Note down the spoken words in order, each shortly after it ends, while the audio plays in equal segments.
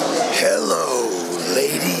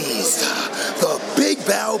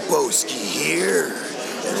Broski here,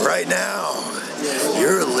 and right now,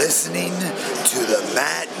 you're listening to the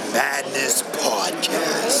Matt Madness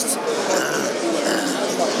Podcast.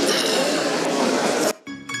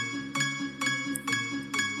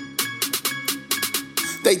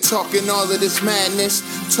 They talking all of this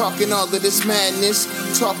madness, talking all of this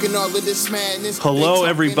madness, talking all of this madness. Hello,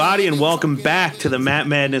 everybody, and welcome back to the Matt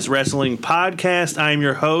Madness Wrestling Podcast. I am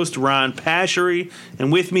your host, Ron Pashery, and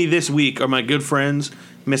with me this week are my good friends,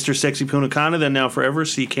 Mr. Sexy Punakana, then now forever,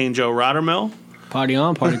 C. Kane Joe Rottermill. Party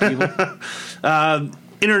on, party people.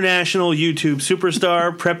 International YouTube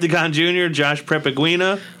superstar, Preptagon Jr., Josh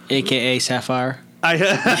Prepaguina. A.K.A. Sapphire.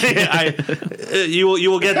 You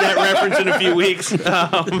will get that reference in a few weeks.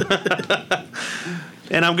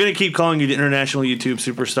 And I'm going to keep calling you the international YouTube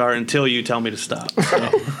superstar until you tell me to stop.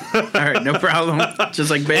 So. All right, no problem.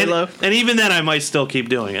 Just like Balo. And even then, I might still keep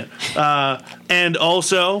doing it. And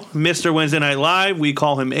also, Mr. Wednesday Night Live, we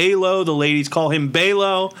call him Alo. The ladies call him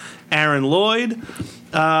Balo. Aaron Lloyd.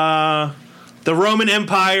 The Roman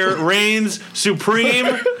Empire reigns supreme.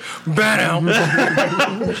 Bam. Was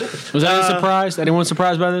that a surprise? Anyone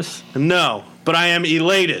surprised by this? No, but I am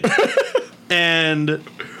elated. And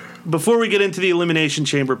before we get into the Elimination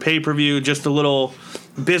Chamber pay-per-view, just a little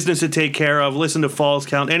business to take care of. Listen to Falls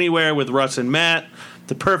Count Anywhere with Russ and Matt.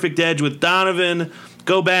 The Perfect Edge with Donovan.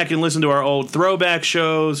 Go back and listen to our old throwback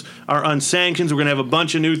shows, our Unsanctions. We're going to have a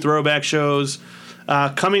bunch of new throwback shows.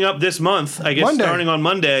 Coming up this month, I guess starting on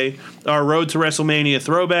Monday, our Road to WrestleMania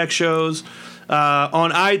throwback shows.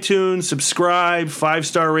 On iTunes, subscribe,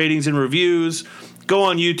 5-star ratings and reviews. Go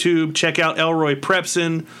on YouTube, check out Elroy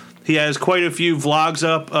Prepson. He has quite a few vlogs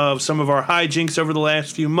up of some of our hijinks over the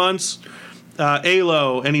last few months.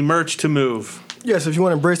 Alo, any merch to move? Yes, if you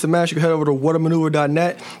want to embrace the match, you can head over to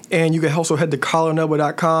whatamaneuver.net, and you can also head to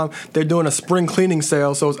collarnelbow.com. They're doing a spring cleaning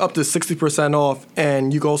sale, so it's up to 60% off,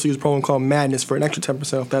 and you can also use promo code MADNESS for an extra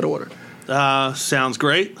 10% off that order. Sounds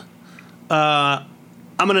great. I'm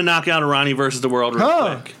going to knock out a Ronnie versus the World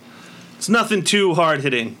real quick. It's nothing too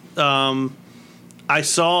hard-hitting. I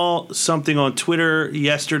saw something on Twitter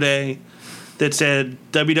yesterday that said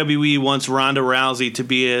WWE wants Ronda Rousey to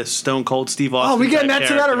be a Stone Cold Steve Austin. Oh, we getting that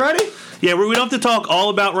to that already? Yeah, we don't have to talk all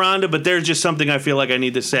about Ronda, but there's just something I feel like I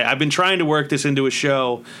need to say. I've been trying to work this into a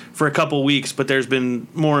show for a couple weeks, but there's been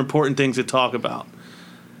more important things to talk about.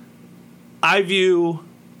 I view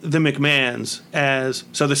the McMahons as...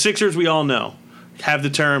 So the Sixers, we all know, have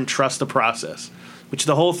the term trust the process, which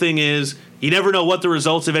the whole thing is you never know what the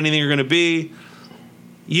results of anything are going to be.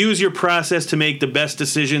 Use your process to make the best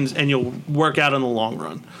decisions, and you'll work out in the long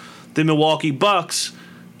run. The Milwaukee Bucks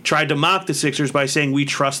tried to mock the Sixers by saying we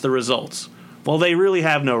trust the results. Well, they really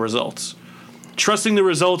have no results. Trusting the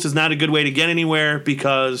results is not a good way to get anywhere,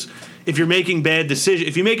 because if you're making bad decisions,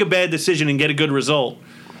 if you make a bad decision and get a good result,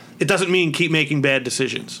 it doesn't mean keep making bad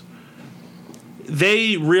decisions.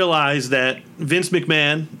 They realized that Vince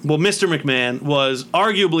McMahon, well, Mr. McMahon, was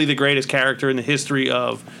arguably the greatest character in the history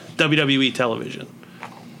of WWE television.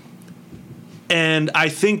 And I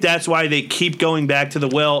think that's why they keep going back to the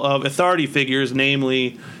well of authority figures,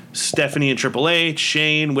 namely Stephanie and Triple H,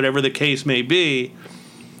 Shane, whatever the case may be.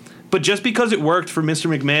 But just because it worked for Mr.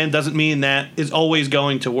 McMahon doesn't mean that is always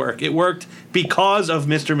going to work. It worked because of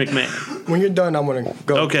Mr. McMahon. When you're done, I'm going to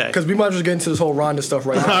go. Okay. Because we might as well get into this whole Ronda stuff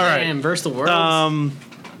right now. All right. Man, versus the world.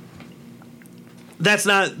 That's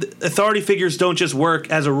not... Authority figures don't just work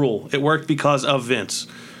as a rule. It worked because of Vince.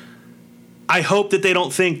 I hope that they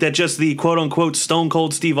don't think that just the quote-unquote Stone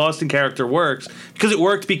Cold Steve Austin character works, because it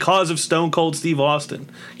worked because of Stone Cold Steve Austin.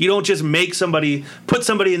 You don't just put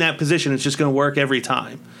somebody in that position, it's just going to work every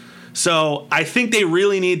time. So I think they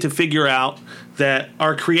really need to figure out that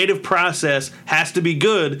our creative process has to be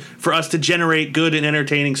good for us to generate good and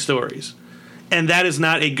entertaining stories. And that is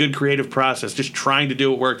not a good creative process, just trying to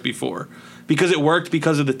do what worked before. Because it worked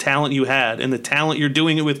because of the talent you had, and the talent you're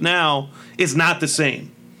doing it with now is not the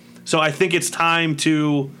same. So I think it's time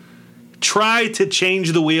to try to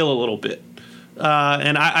change the wheel a little bit.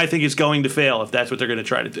 And I think it's going to fail if that's what they're going to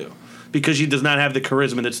try to do. Because he does not have the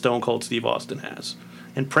charisma that Stone Cold Steve Austin has.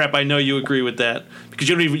 And Prep, I know you agree with that. Because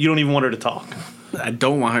you don't even want her to talk. I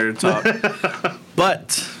don't want her to talk.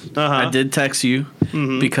 But I did text you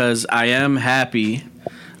because I am happy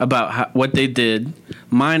about what they did,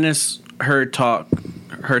 minus her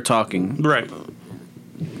talking. Right.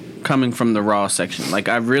 Coming from the Raw section. Like,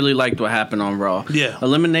 I really liked what happened on Raw. Yeah.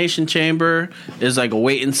 Elimination Chamber is like a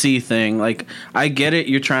wait and see thing. Like, I get it.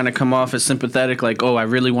 You're trying to come off as sympathetic, like, oh, I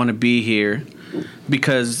really want to be here,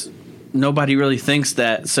 because nobody really thinks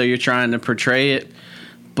that. So you're trying to portray it,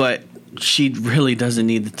 but she really doesn't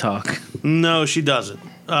need to talk. No, she doesn't.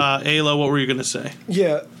 Ayla, what were you going to say?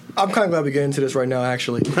 Yeah, I'm kind of glad we get into this right now,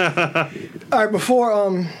 actually. All right,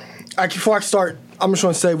 before I start, I'm just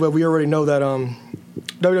going to say, well, we already know that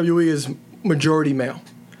WWE is majority male,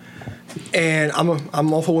 and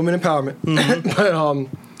I'm all for women empowerment. But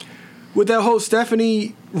with that whole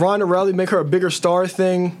Stephanie Ronda Rousey make her a bigger star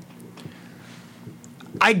thing,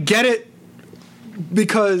 I get it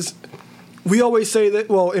because we always say that.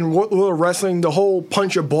 Well, in world wrestling, the whole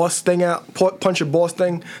punch your boss thing,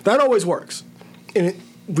 that always works, and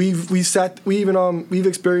we've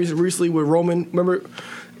experienced it recently with Roman. Remember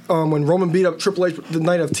when Roman beat up Triple H the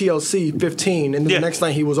night of TLC 15, and then the next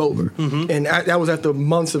night he was over, and that was after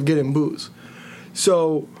months of getting boos.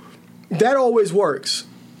 So that always works.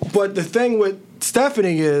 But the thing with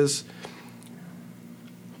Stephanie is,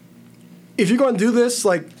 if you're going to do this,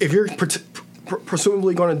 like if you're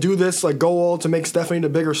presumably going to do this, like go all to make Stephanie the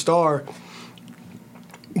bigger star,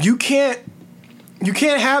 you can't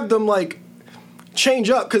have them like change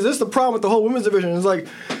up, because this is the problem with the whole women's division. It's like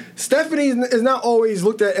Stephanie is not always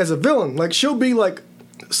looked at as a villain. Like she'll be like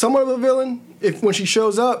somewhat of a villain when she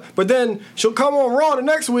shows up, but then she'll come on Raw the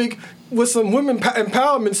next week with some women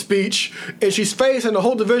empowerment speech, and she's faced, and the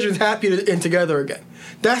whole division's happy and together again.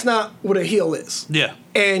 That's not what a heel is. Yeah.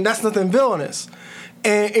 And that's nothing villainous.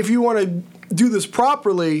 And if you want to do this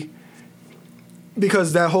properly,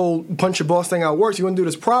 because that whole punch your boss thing out works, you want to do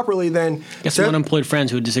this properly, then... Got some unemployed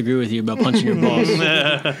friends who would disagree with you about punching your boss.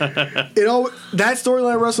 That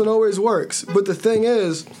storyline wrestling always works. But the thing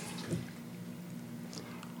is,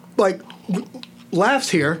 like, Laughs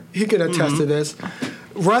here, he can attest to this.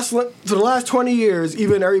 Wrestling, for the last 20 years,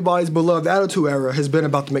 even everybody's beloved Attitude Era has been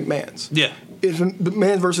about the McMahons. Yeah. It's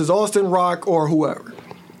McMahon versus Austin, Rock, or whoever.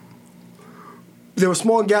 There were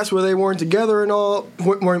small gaps where they weren't together and all,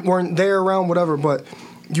 weren't there around, whatever, but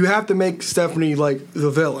you have to make Stephanie like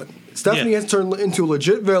the villain. Stephanie has turned into a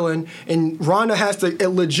legit villain, and Ronda has to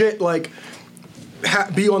legit like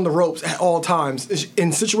be on the ropes at all times.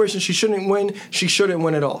 In situations she shouldn't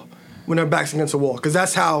win at all when her back's against the wall, because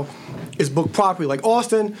that's how it's booked properly. Like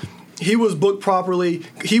Austin, he was booked properly.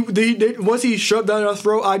 Was he shoved down our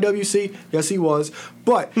throat? IWC, yes, he was,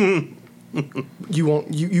 but.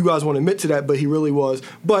 You guys won't admit to that, but he really was.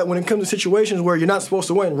 But when it comes to situations where you're not supposed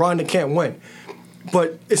to win, Ronda can't win.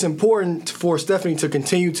 But it's important for Stephanie to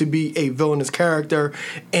continue to be a villainous character.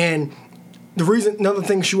 And another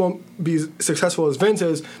thing she won't be successful as Vince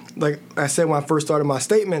is, like I said when I first started my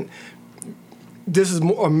statement, this is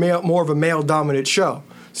more of a male-dominant show.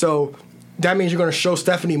 So that means you're going to show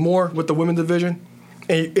Stephanie more with the women's division.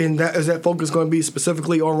 And is that focus going to be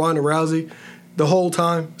specifically on Ronda Rousey the whole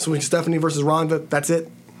time? So when Stephanie versus Ronda, that's it?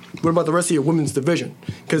 What about the rest of your women's division?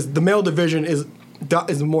 Because the male division is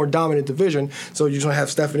the more dominant division, so you're going to have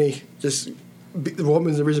Stephanie the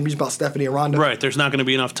women's division be about Stephanie and Ronda. Right, there's not going to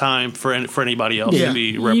be enough time for anybody else to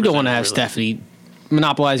be represented. You don't want to have really. Stephanie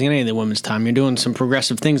monopolizing any of the women's time. You're doing some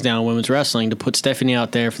progressive things now in women's wrestling to put Stephanie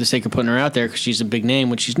out there for the sake of putting her out there because she's a big name,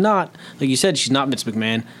 which she's not. Like you said, she's not Vince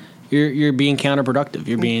McMahon. You're being counterproductive.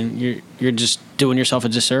 You're just doing yourself a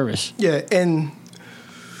disservice. Yeah, and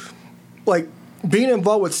like being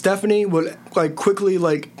involved with Stephanie would like quickly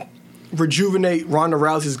like rejuvenate Ronda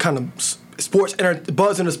Rousey's kind of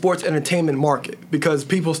buzz in the sports entertainment market, because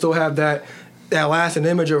people still have that lasting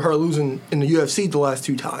image of her losing in the UFC the last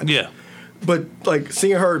 2 times. Yeah. But like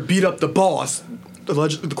seeing her beat up the boss,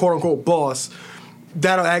 the quote unquote boss,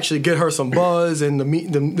 that'll actually get her some buzz and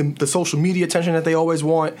the social media attention that they always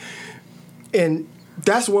want. And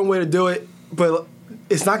that's one way to do it, but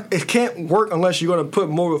it can't work unless you're going to put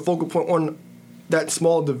more of a focal point on that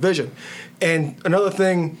small division. And another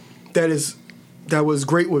thing that was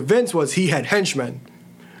great with Vince was he had henchmen.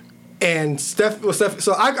 And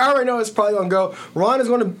so I already know it's probably going to go. Ron is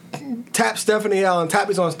going to tap Stephanie out, and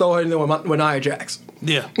Tappy's going to throw her in there with Nia Jax.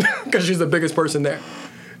 Yeah. Because she's the biggest person there.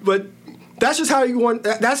 But that's just how you want.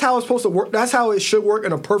 That's how it's supposed to work. That's how it should work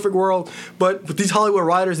in a perfect world. But with these Hollywood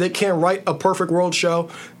writers, they can't write a perfect world show.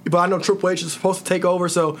 But I know Triple H is supposed to take over,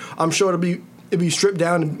 so I'm sure it'll be stripped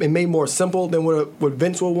down and made more simple than what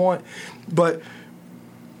Vince would want. But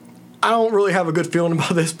I don't really have a good feeling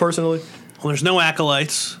about this personally. Well, there's no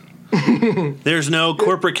acolytes. There's no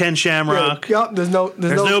corporate Ken Shamrock. Yep. There's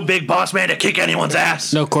no big boss man to kick anyone's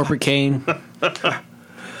ass. No corporate Kane.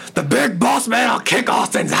 The big boss man will kick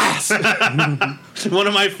Austin's ass. One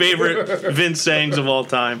of my favorite Vince sayings of all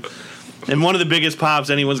time. And one of the biggest pops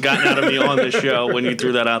anyone's gotten out of me on this show when you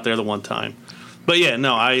threw that out there the one time. But yeah,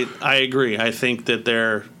 no, I agree. I think that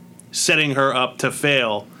they're setting her up to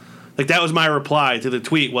fail. Like that was my reply to the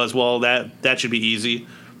tweet was, well, that should be easy.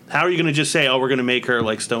 How are you going to just say, oh, we're going to make her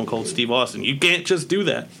like Stone Cold Steve Austin? You can't just do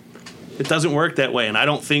that. It doesn't work that way. And I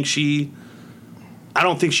don't think she I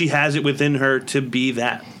don't think she has it within her to be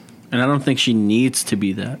that. And I don't think she needs to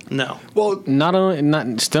be that. No. Well,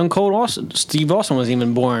 Not Stone Cold Austin. Steve Austin wasn't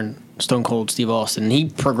even born Stone Cold Steve Austin. He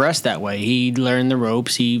progressed that way. He learned the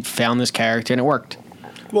ropes. He found this character, and it worked.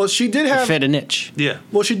 well, she did It have. fit a niche. Yeah.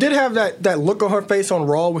 Well, she did have that look on her face on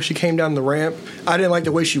Raw when she came down the ramp. I didn't like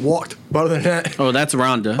the way she walked, but other than that. Oh, that's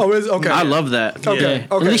Ronda. Oh, is okay. I love that. Okay.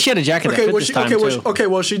 Yeah. At least she had a jacket that fit this time, too.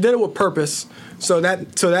 Well, she did it with purpose, so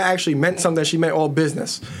that actually meant something. She meant all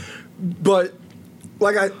business. But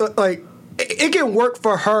it can work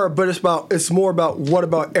for her, but it's more about what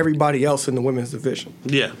about everybody else in the women's division.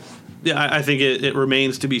 Yeah. Yeah, I think it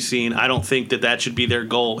remains to be seen. I don't think that should be their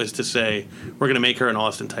goal, is to say, we're going to make her an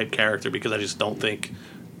Austin-type character, because I just don't think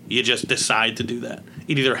you just decide to do that.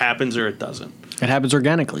 It either happens or it doesn't. It happens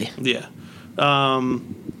organically. Yeah.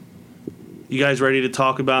 You guys ready to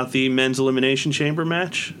talk about the men's Elimination Chamber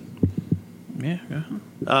match? Yeah.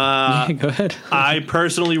 Go ahead. I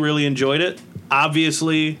personally really enjoyed it.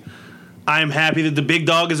 Obviously, I'm happy that the big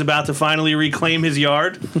dog is about to finally reclaim his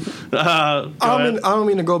yard. I don't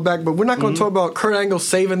mean to go back, but we're not going to talk about Kurt Angle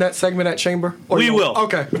saving that segment at Chamber. Or We you- will.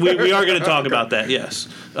 Okay. We are going to talk about that, yes.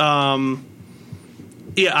 I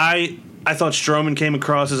thought Strowman came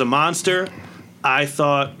across as a monster. I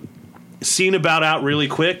thought Cena bowed out really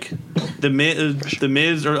quick. The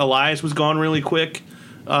Miz or Elias was gone really quick.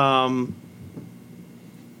 I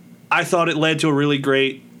thought it led to a really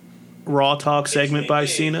great Raw Talk segment by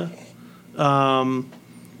Cena.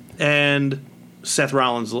 And Seth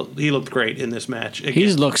Rollins, he looked great in this match. Again.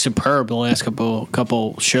 He's looked superb the last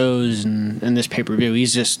couple shows and in this pay-per-view.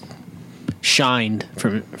 He's just shined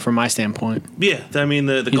from my standpoint. Yeah, I mean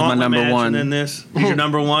the my gauntlet number match one. and then this. He's your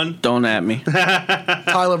number one. Don't at me.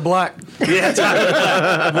 Tyler Black.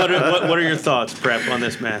 Yeah. What are your thoughts, Prep, on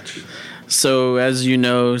this match? So, as you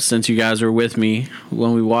know, since you guys were with me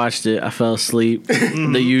when we watched it, I fell asleep.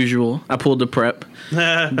 The usual. I pulled the prep.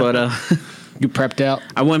 But You prepped out.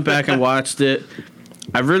 I went back and watched it.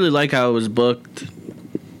 I really like how it was booked.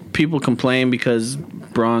 People complain because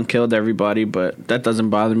Braun killed everybody, but that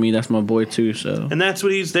doesn't bother me. That's my boy, too. So And that's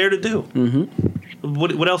what he's there to do. Mm-hmm.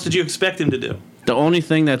 What else did you expect him to do? the only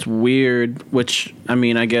thing that's weird, which, I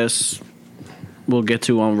mean, I guess we'll get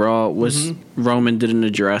to on Raw, was Roman didn't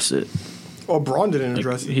address it. Or Braun didn't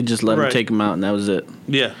address it. He just let him Right. take him out, and that was it.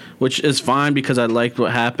 Yeah. Which is fine because I liked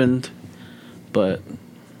what happened, but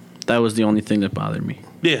that was the only thing that bothered me.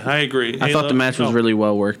 Yeah, I agree. I thought the match was really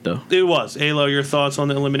well worked, though. It was. Alo, your thoughts on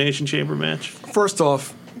the Elimination Chamber match? First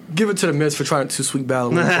off, give it to the Miz for trying to sweet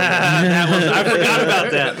battle. I forgot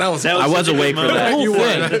about that. That was- I was such a awake good for that. moment. You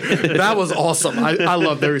were. That was awesome. I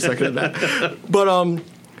loved every second of that. But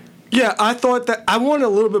yeah, I thought that I wanted a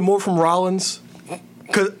little bit more from Rollins,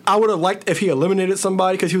 because I would have liked if he eliminated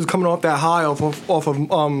somebody, because he was coming off that high off of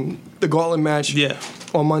the Gauntlet match Yeah.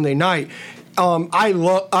 on Monday night.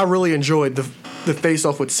 I really enjoyed the face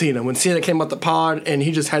off with Cena when Cena came out the pod and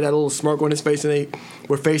he just had that little smirk on his face and they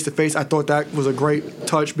were face to face. I thought that was a great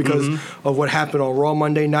touch because of what happened on Raw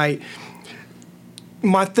Monday night.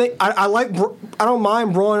 My thing, I don't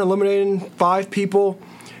mind Braun eliminating 5 people,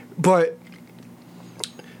 but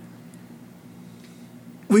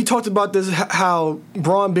we talked about this, how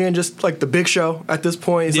Braun being just like the Big Show at this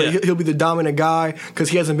point. It's like he'll be the dominant guy because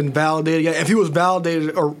he hasn't been validated yet. If he was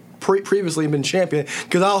validated or previously been champion,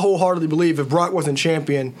 because I wholeheartedly believe if Brock wasn't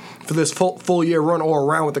champion for this full year run all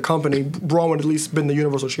around with the company, Braun would at least been the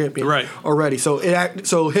Universal Champion already. So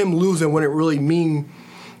so him losing wouldn't really mean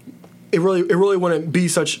it really wouldn't be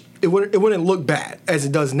such it wouldn't look bad as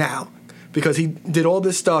it does now, because he did all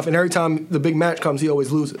this stuff and every time the big match comes he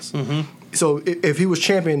always loses. So if he was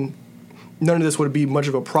champion, none of this would be much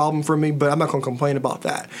of a problem for me, but I'm not going to complain about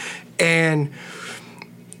that. And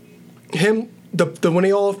him, when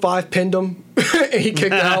they all 5 pinned him and he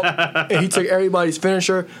kicked out and he took everybody's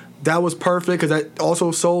finisher, that was perfect because that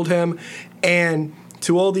also sold him. And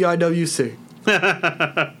to all the IWC,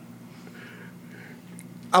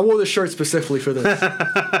 I wore this shirt specifically for this.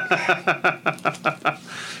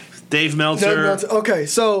 Dave Meltzer. Okay,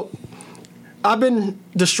 so I've been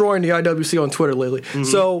destroying the IWC on Twitter lately.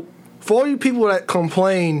 So for all you people that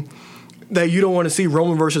complain that you don't want to see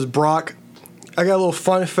Roman versus Brock, I got a little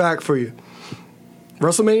fun fact for you.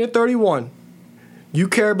 WrestleMania 31. You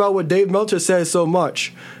care about what Dave Meltzer says so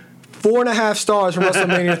much. 4.5 stars from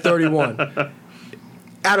WrestleMania 31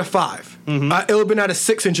 out of 5. It would have been out of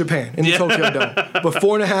 6 in Japan in the Tokyo Dome, but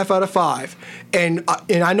 4.5 out of 5. And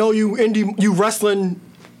I know you wrestling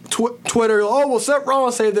Twitter. Oh well, Seth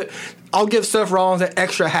Rollins say that. I'll give Seth Rollins an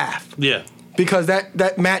extra half. Yeah. Because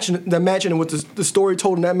that match and what the story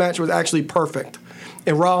told in that match was actually perfect,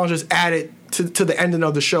 and Rollins just added to the ending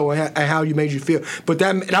of the show and how you made you feel. But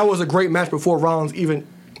that was a great match before Rollins even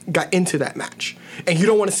got into that match. And you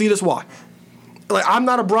don't want to see this. Why? Like I'm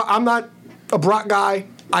not a Brock guy.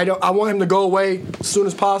 I want him to go away as soon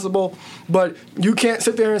as possible. But you can't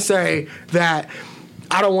sit there and say that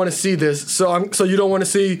I don't want to see this. So you don't want to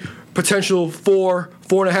see potential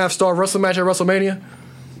 4.5 star wrestling match at WrestleMania?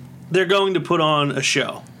 They're going to put on a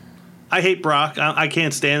show. I hate Brock. I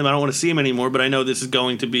can't stand him. I don't want to see him anymore, but I know this is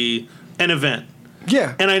going to be an event.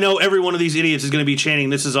 Yeah. And I know every one of these idiots is going to be chanting,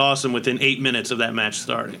 "This is awesome," within 8 minutes of that match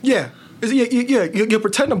starting. Yeah. You'll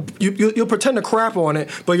pretend to crap on it,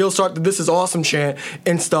 but you'll start the "This is awesome" chant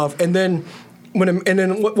and stuff, and then when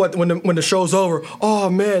the show's over, oh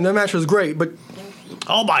man, that match was great, but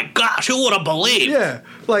oh my gosh, who would have believed? Yeah,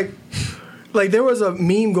 like there was a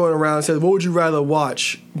meme going around that said, "What would you rather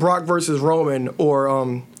watch, Brock versus Roman,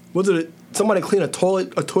 or was it somebody clean a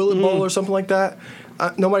toilet bowl or something like that?"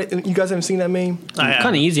 Nobody, you guys haven't seen that meme? Kind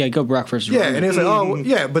of easy. I'd go Brock versus Roman. Yeah, and it's like, oh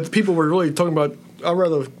yeah, but the people were really talking about, I'd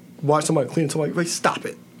rather watch somebody clean somebody. Like, stop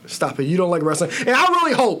it. You don't like wrestling, and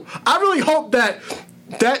I really hope that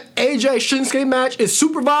AJ Shinsuke match is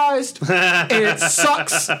supervised and it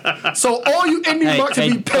sucks. So all you indie marks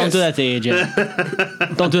can be pissed. Don't do that to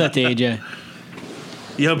AJ. Don't do that to AJ.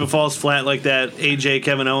 You hope it falls flat like that AJ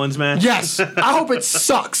Kevin Owens match? Yes. I hope it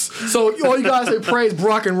sucks. So all you guys say praise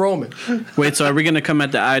Brock and Roman. Wait, so are we going to come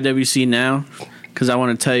at the IWC now? Because I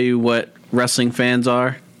want to tell you what wrestling fans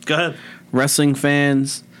are. Go ahead. Wrestling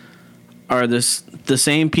fans are the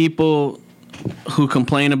same people who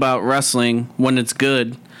complain about wrestling when it's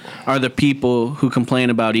good are the people who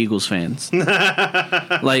complain about Eagles fans.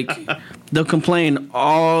 Like, they'll complain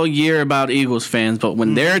all year about Eagles fans, but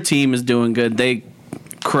when their team is doing good, they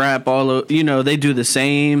crap they do the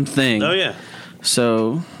same thing. Oh, yeah.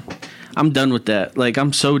 So I'm done with that. Like,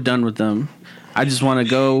 I'm so done with them. I just want to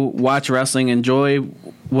go watch wrestling, enjoy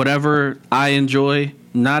whatever I enjoy,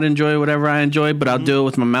 not enjoy whatever I enjoy, but I'll do it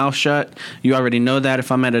with my mouth shut. You already know that.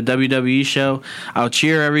 If I'm at a WWE show, I'll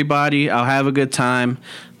cheer everybody. I'll have a good time.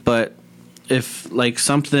 But if, like,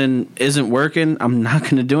 something isn't working, I'm not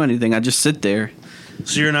going to do anything. I just sit there.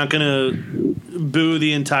 So you're not going to boo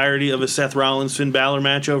the entirety of a Seth Rollins Finn Balor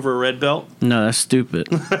match over a red belt? No, that's stupid.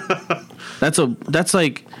 That's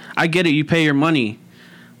like, I get it, you pay your money,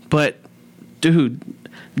 but dude,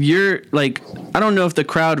 you're like, I don't know if the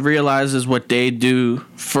crowd realizes what they do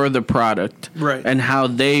for the product, right, and how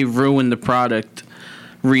they ruin the product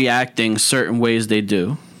reacting certain ways they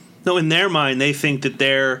do. No, in their mind, they think that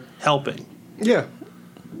they're helping. Yeah.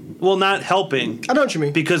 Well, not helping. I know what you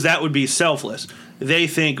mean. Because that would be selfless. They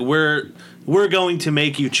think we're going to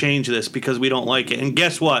make you change this because we don't like it. And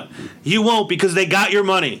guess what? You won't, because they got your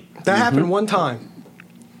money. That happened one time.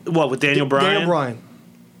 What, with Daniel Bryan? Daniel Bryan.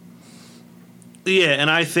 Yeah,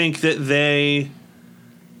 and I think that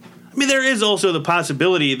there is also the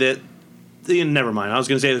possibility that, never mind. I was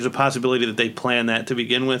going to say there's a possibility that they plan that to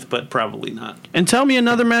begin with, but probably not. And tell me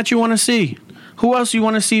another match you want to see. Who else you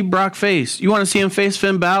want to see Brock face? You want to see him face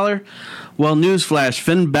Finn Balor? Well, newsflash,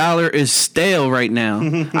 Finn Balor is stale right now.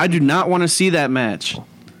 I do not want to see that match.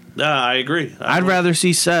 I agree. I'd rather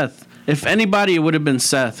see Seth. If anybody, it would have been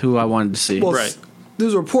Seth who I wanted to see. Well, right.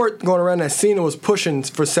 There's a report going around that Cena was pushing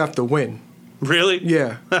for Seth to win. Really?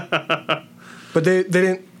 Yeah. But they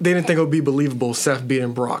didn't think it would be believable, Seth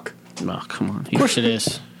beating Brock. Oh, come on. Of course it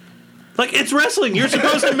is. Like, it's wrestling. You're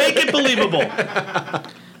supposed to make it believable.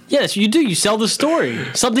 Yes, you do. You sell the story.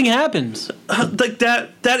 Something happens. Like,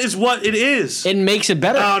 that is what it is. It makes it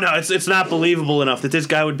better. Oh, no, it's not believable enough that this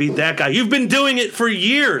guy would beat that guy. You've been doing it for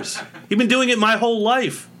years. You've been doing it my whole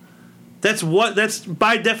life. That's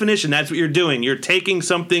by definition, that's what you're doing. You're taking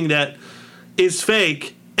something that is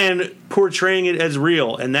fake and portraying it as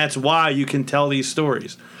real, and that's why you can tell these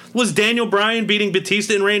stories. Was Daniel Bryan beating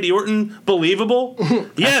Batista and Randy Orton believable?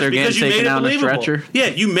 Yes, After because you made it believable. Yeah,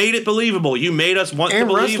 you made it believable. You made us want to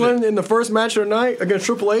believe it. And wrestling in the first match of the night against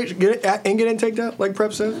Triple H, get in take that, like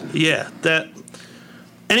Prep said? Yeah, that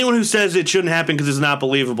anyone who says it shouldn't happen because it's not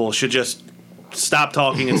believable should just stop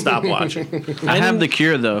talking and stop watching. I have the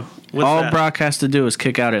cure, though. All that? Brock has to do is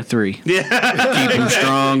kick out at 3. Yeah. Keep him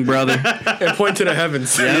strong, brother. And point to the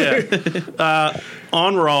heavens. Yeah.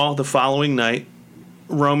 On Raw the following night,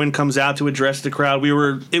 Roman comes out to address the crowd.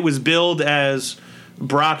 It was billed as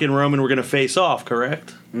Brock and Roman were going to face off,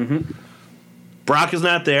 correct? Mm-hmm. Brock is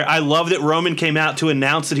not there. I love that Roman came out to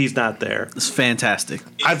announce that he's not there. It's fantastic.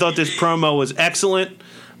 I thought this promo was excellent.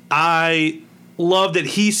 I love that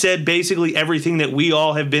he said basically everything that we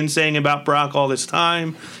all have been saying about Brock all this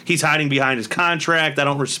time. He's hiding behind his contract. I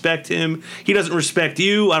don't respect him. He doesn't respect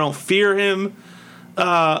you. I don't fear him.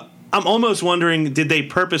 I'm almost wondering, did they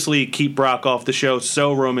purposely keep Brock off the show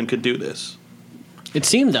so Roman could do this? It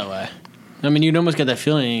seemed that way. I mean, you'd almost get that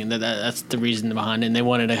feeling that's the reason behind it. And they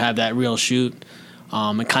wanted to have that real shoot.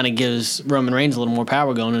 It kind of gives Roman Reigns a little more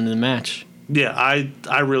power going into the match. Yeah,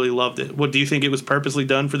 I really loved it. What do you think it was purposely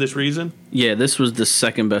done for this reason? Yeah, this was the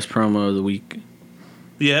second best promo of the week.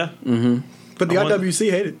 Yeah. But the IWC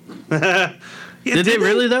hated. Yeah, Did they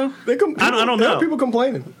really though? I I don't know. There are people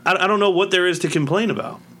complaining. I don't know what there is to complain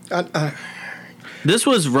about. This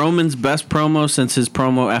was Roman's best promo since his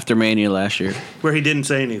promo after Mania last year, Where he didn't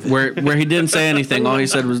say anything. where he didn't say anything. All he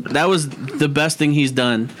said was that was the best thing he's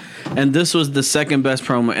done, and this was the second best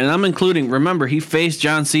promo. And I'm including. Remember, he faced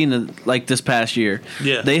John Cena like this past year.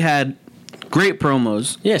 Yeah. They had great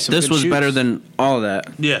promos. Yeah, some this good was shoots. better than all of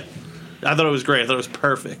that. Yeah. I thought it was great. I thought it was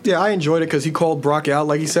perfect. Yeah, I enjoyed it because he called Brock out.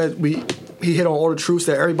 Like he said, he hit on all the truths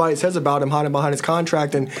that everybody says about him hiding behind his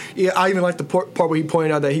contract. And I even liked the part where he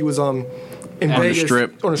pointed out that he was in Vegas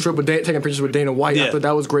the strip with taking pictures with Dana White. Yeah. I thought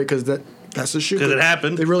that was great because that's the shoot. 'Cause it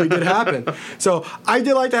happened. It really did happen. So I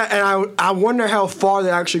did like that, and I wonder how far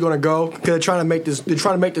they're actually going to go because they're trying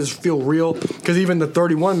to make this feel real. Because even the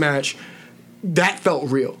 31 match, that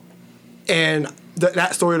felt real, and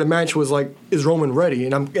that story of the match was like, is Roman ready?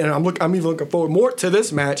 And I'm even looking forward more to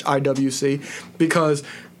this match, IWC, because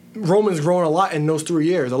Roman's grown a lot in those 3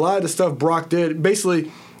 years. A lot of the stuff Brock did,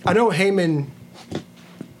 basically, I know Heyman.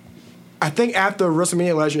 I think after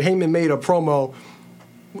WrestleMania last year, Heyman made a promo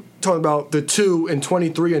talking about the 2 and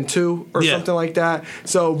 23 and 2 or something like that.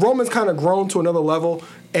 So Roman's kind of grown to another level,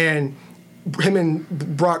 and him and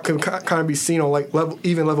Brock can kind of be seen on like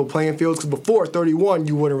even level playing fields. Because before 31,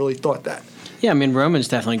 you wouldn't really thought that. Yeah, I mean, Roman's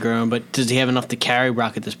definitely grown, but does he have enough to carry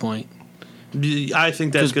Brock at this point? I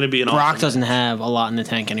think that's going to be an Brock awesome doesn't match. have a lot in the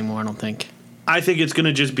tank anymore, I don't think. I think it's going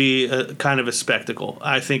to just be a kind of a spectacle.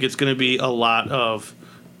 I think it's going to be a lot of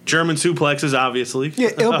German suplexes, obviously. Yeah,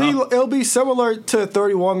 it'll be similar to the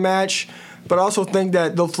 31 match, but I also think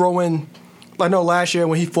that they'll throw in. I know last year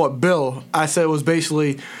when he fought Bill, I said it was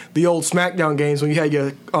basically the old SmackDown games when you had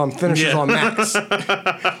your finishers on Max.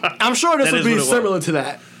 I'm sure this That will is be what it similar was. to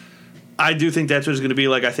that. I do think that's what it's going to be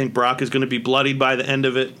like. I think Brock is going to be bloodied by the end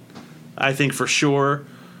of it. I think for sure.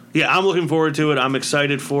 Yeah, I'm looking forward to it. I'm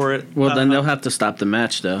excited for it. Well, then they'll have to stop the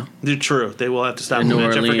match though. They're true. They will have to stop In the New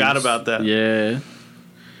match. Orleans. I forgot about that. Yeah.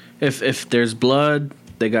 If there's blood,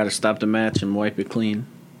 they got to stop the match and wipe it clean.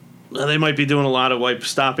 They might be doing a lot of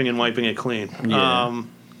stopping and wiping it clean. Yeah.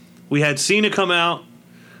 We had Cena come out,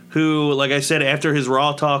 who, like I said, after his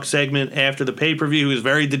Raw Talk segment, after the pay-per-view, he was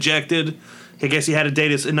very dejected. I guess he had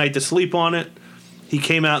a night to sleep on it. He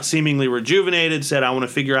came out seemingly rejuvenated, said, I want to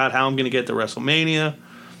figure out how I'm going to get to WrestleMania.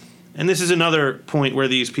 And this is another point where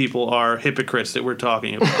these people are hypocrites that we're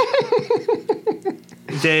talking about.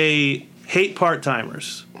 They hate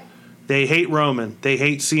part-timers. They hate Roman. They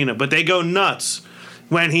hate Cena. But they go nuts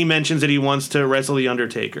when he mentions that he wants to wrestle The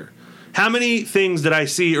Undertaker. How many things did I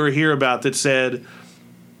see or hear about that said,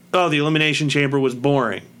 oh, the Elimination Chamber was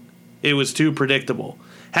boring. It was too predictable.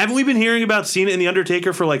 Haven't we been hearing about Cena and The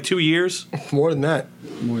Undertaker for like 2 years? More than that.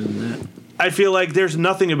 More than that. I feel like there's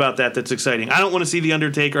nothing about that that's exciting. I don't want to see The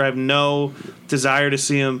Undertaker. I have no desire to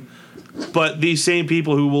see him. But these same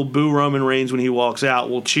people who will boo Roman Reigns when he walks out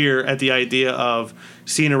will cheer at the idea of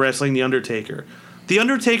Cena wrestling The Undertaker. The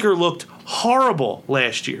Undertaker looked horrible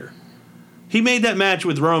last year. He made that match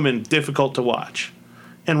with Roman difficult to watch.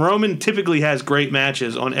 And Roman typically has great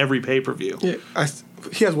matches on every pay-per-view. Yeah,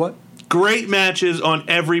 he has what? Great matches on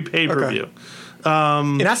every pay-per-view. Okay.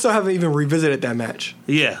 And I still haven't even revisited that match.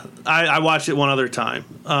 Yeah, I watched it one other time.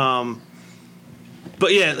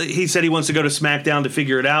 But yeah, he said he wants to go to SmackDown to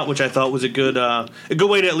figure it out, which I thought was a good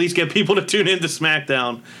way to at least get people to tune into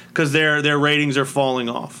SmackDown because their ratings are falling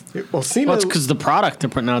off. Well, Cena. Well, it's because the product they're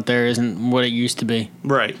putting out there isn't what it used to be.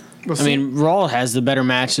 Right. well, I mean, Raw has the better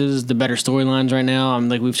matches, the better storylines right now.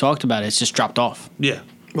 Like we've talked about it, it's just dropped off. Yeah.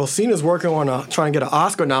 Well, Cena's working on trying to get an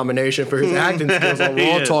Oscar nomination for his acting skills on He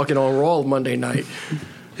Raw, is. talking on Raw Monday night.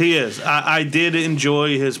 He is. I did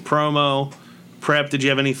enjoy his promo. Prep, did you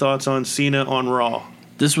have any thoughts on Cena on Raw?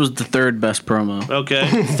 This was the third best promo Okay.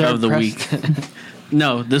 of the week.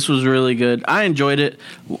 No, this was really good. I enjoyed it.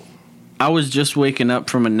 I was just waking up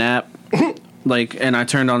from a nap, and I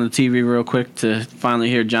turned on the TV real quick to finally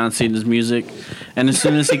hear John Cena's music. And as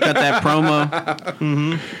soon as he cut that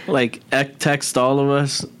promo, Ek texted all of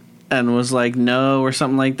us and was like, no, or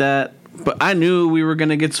something like that. But I knew we were going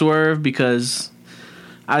to get swerved because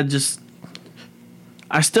I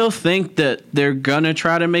still think that they're going to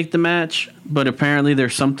try to make the match, but apparently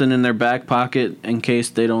there's something in their back pocket in case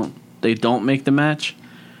they don't make the match.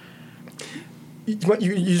 You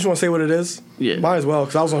just want to say what it is? Yeah. Might as well,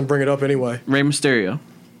 because I was going to bring it up anyway. Rey Mysterio.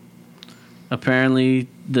 Apparently,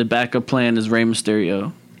 the backup plan is Rey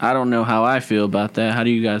Mysterio. I don't know how I feel about that. How do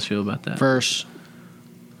you guys feel about that? Versus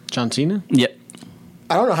John Cena? Yep.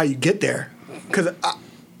 I don't know how you get there, because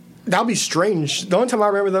that would be strange. The only time I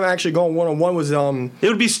remember them actually going one-on-one was It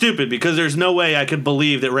would be stupid because there's no way I could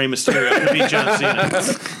believe that Rey Mysterio could beat John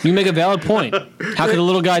Cena. You make a valid point. How could a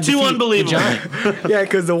little guy defeat unbelievable. the giant? yeah,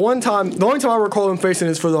 because the only time I recall them facing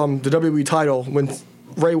is for the WWE title when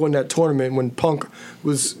Ray won that tournament when Punk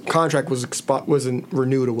contract wasn't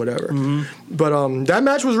renewed or whatever. Mm-hmm. But that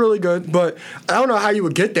match was really good. But I don't know how you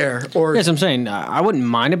would get there. Or Yes, I'm saying I wouldn't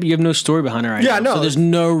mind it, but you have no story behind it right Yeah, now. no. So there's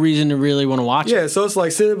no reason to really want to watch it. yeah, so it's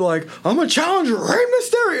like sitting like I'm gonna challenge Rey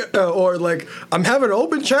Mysterio, or like I'm having an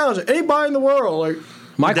open challenge to anybody in the world. Like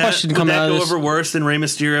My question coming out would that of go this, over worse than Rey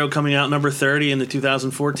Mysterio coming out number 30 in the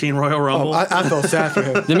 2014 Royal Rumble? I felt sad for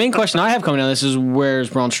him. the main question I have coming out of this is where's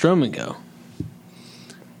Braun Strowman go?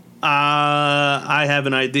 I have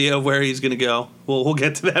an idea of where he's going to go. We'll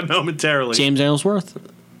get to that momentarily. James Ellsworth?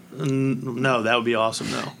 No, that would be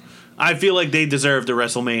awesome, though. I feel like they deserved a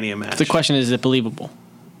WrestleMania match. The question is it believable?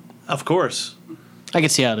 Of course. I can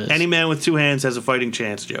see how it is. Any man with two hands has a fighting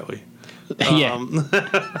chance, Joey. yeah.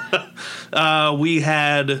 We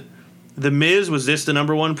had The Miz. Was this the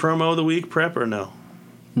number one promo of the week, Prep, or no?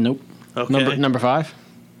 Nope. Okay. Number 5?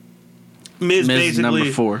 Miz Miz is basically,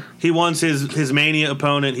 number 4. he wants his Mania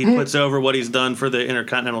opponent. He puts over what he's done for the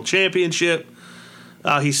Intercontinental Championship.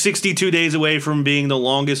 He's 62 days away from being the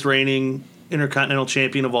longest reigning Intercontinental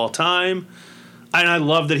Champion of all time. And I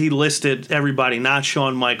love that he listed everybody, not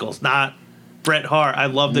Shawn Michaels, not Bret Hart. I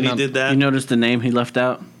love that he did that. You notice the name he left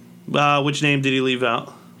out? Which name did he leave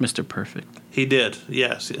out? Mr. Perfect. He did,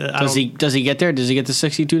 yes. Does he get there? Does he get to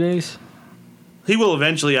 62 days? He will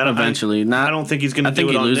eventually. I don't think he's going to do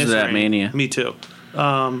it on this I think he loses at reign. Mania. Me too.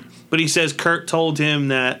 But he says Kurt told him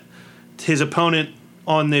that his opponent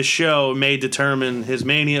on this show may determine his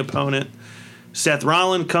Mania opponent. Seth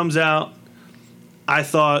Rollins comes out. I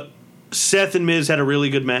thought Seth and Miz had a really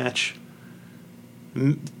good match.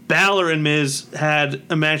 Balor and Miz had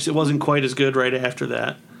a match that wasn't quite as good right after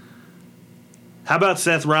that. How about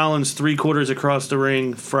Seth Rollins 3/4 across the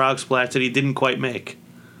ring frog splash that he didn't quite make?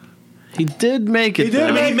 He did make it. He did I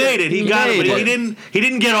though. mean, he made it. He got it, but made he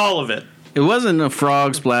didn't get all of it. It wasn't a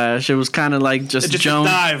frog splash. It was kind of like just a jump.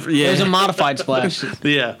 dive. Yeah. There's a modified splash.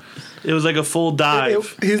 Yeah, it was like a full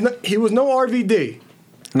dive. He was no RVD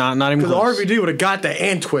Not even because close. RVD would have got that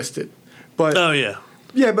and twisted. But Oh yeah,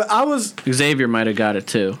 yeah, but I was Xavier might have got it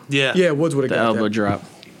too. yeah. Woods would have The got elbow that. drop.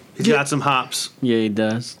 He's got some hops. Yeah, he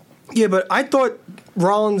does. Yeah, but I thought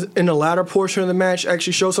Rollins in the latter portion of the match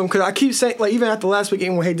actually showed something because I keep saying like even after last week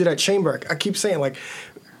when he did that chamber, I keep saying like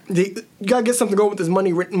you gotta get something going with this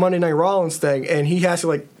Monday Night Rollins thing, and he has to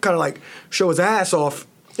like kind of like show his ass off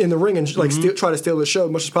in the ring and like try to steal the show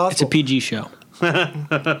as much as It's a possible. PG show.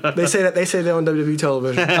 They say that on WWE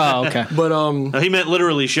television, Oh, okay. but No, he meant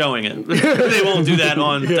literally showing it. They won't do that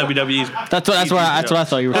on WWE's. That's what I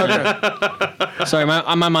thought you were saying. Sorry,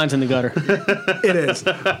 my mind's in the gutter. it is.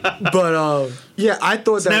 But yeah, I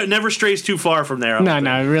thought that. Never strays too far from there. I don't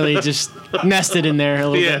No, think. really just nested in there a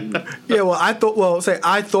little Yeah, bit. Yeah, well, I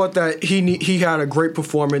thought that he had a great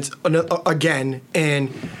performance again, and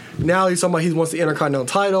now he's talking about he wants the Intercontinental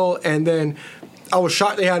title, and then I was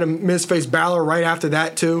shocked they had him Miz face Balor right after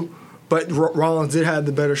that too, but Rollins did have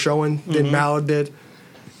the better showing than Balor did,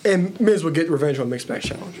 and Miz would get revenge on Mixed Match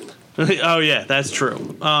Challenge. oh yeah, that's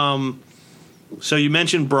true. So you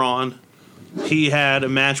mentioned Braun. He had a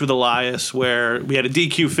match with Elias where we had a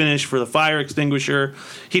DQ finish for the fire extinguisher.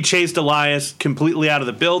 He chased Elias completely out of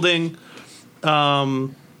the building.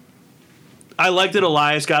 I liked that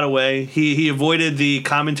Elias got away. He avoided the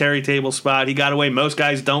commentary table spot. He got away. Most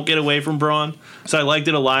guys don't get away from Braun. So I liked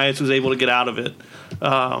that Elias was able to get out of it.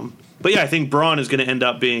 But yeah, I think Braun is going to end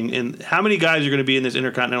up being in. How many guys are going to be in this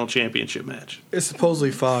Intercontinental Championship match? It's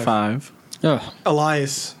supposedly 5. 5. Oh,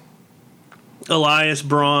 Elias,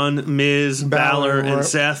 Braun, Miz, Balor, and right?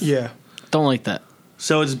 Seth. Yeah. don't like that.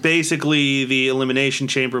 So it's basically the Elimination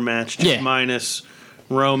Chamber match, just Yeah. minus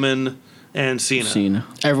Roman and Cena. Cena.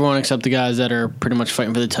 Everyone except the guys that are pretty much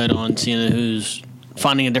fighting for the title and Cena who's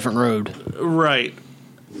finding a different road. Right.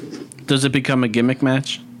 Does it become a gimmick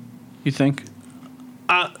match? You think?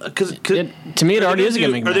 To me, it already is a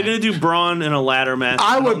gimmick Are they match. going to do Braun in a ladder match?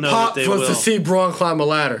 I don't would know pop that they for will. to see Braun climb a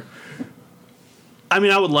ladder. I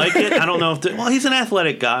mean, I would like it. I don't know if. Well, he's an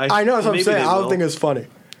athletic guy. I know that's what I'm Maybe saying. they I don't will. think it's funny.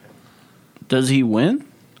 Does he win?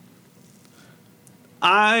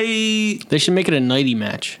 They should make it a nighty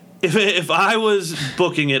match. If I was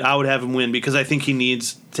booking it, I would have him win because I think he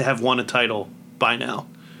needs to have won a title by now.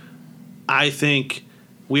 I think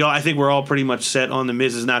we're all pretty much set on the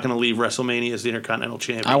Miz is not going to leave WrestleMania as the Intercontinental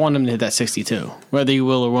Champion. I want him to hit that 62, whether he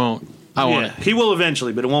will or won't. I want it. He will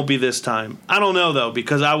eventually, but it won't be this time. I don't know though,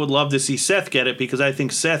 because I would love to see Seth get it, because I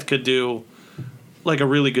think Seth could do like a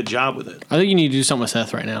really good job with it. I think you need to do something with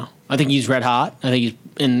Seth right now. I think he's red hot. I think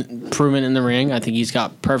he's proven in the ring. I think he's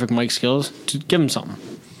got perfect mic skills. Just give him something.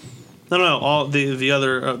 No. All the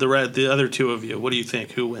other two of you. What do you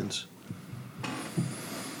think? Who wins?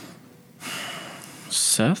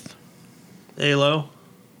 Seth? Halo.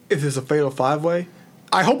 If it's a fatal 5-way,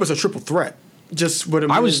 I hope it's a triple threat. Just with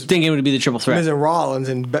I was thinking it would be the triple threat. Miz and Rollins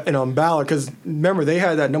and Balor, because remember they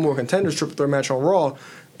had that number one contenders triple threat match on Raw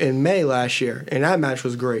in May last year, and that match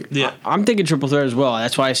was great. Yeah. I'm thinking triple threat as well.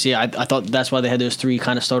 That's why I see. I thought that's why they had those three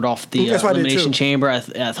kind of start off the That's why I did elimination too. chamber. I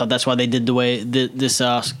thought that's why they did the way this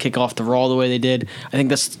kick off the Raw the way they did. I think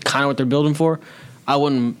that's kind of what they're building for. I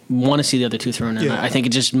wouldn't want to see the other two thrown in. Yeah. I think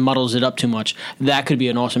it just muddles it up too much. That could be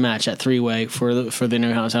an awesome match. That 3-way for the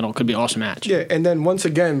Intercontinental could be an awesome match. Yeah, and then once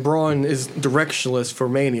again, Braun is directionless for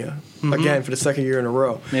Mania again for the second year in a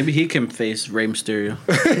row. Maybe he can face Rey Mysterio.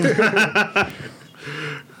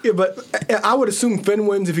 Yeah, but I would assume Finn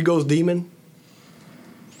wins if he goes Demon.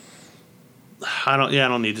 I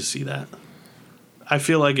don't need to see that. I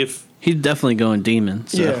feel like if He's definitely going demon.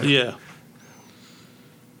 So. yeah.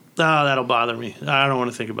 Oh, that'll bother me. I don't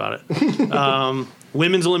want to think about it.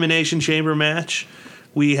 Women's Elimination Chamber match.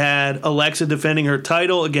 We had Alexa defending her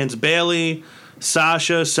title against Bayley,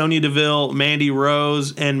 Sasha, Sonya Deville, Mandy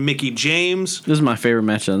Rose, and Mickie James. This is my favorite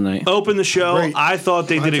match of the night. Open the show. Great. I thought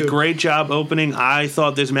they Mine did a too. great job opening. I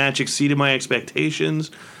thought this match exceeded my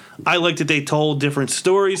expectations. I liked that they told different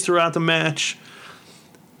stories throughout the match.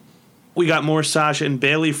 We got more Sasha and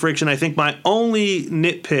Bayley friction. I think my only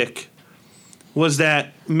nitpick was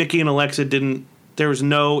that Mickie and Alexa there was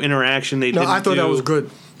no interaction. No, I thought that was good.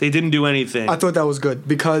 They didn't do anything. I thought that was good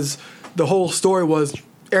because the whole story was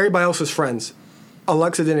everybody else was friends.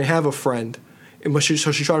 Alexa didn't have a friend, but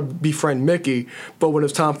so she tried to befriend Mickie. But when it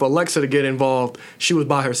was time for Alexa to get involved, she was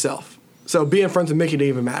by herself. So being friends with Mickie didn't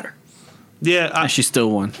even matter. Yeah, And she still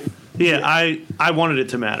won. I wanted it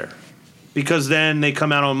to matter. Because then they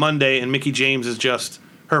come out on Monday and Mickie James is just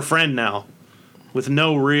her friend now with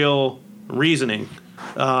no real reasoning.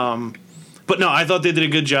 But no, I thought they did a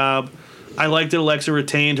good job. I liked that Alexa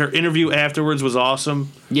retained. Her interview afterwards was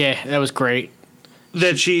awesome. Yeah, that was great.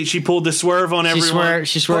 That she pulled the swerve on everyone.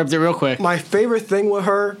 She swerved it real quick. My favorite thing with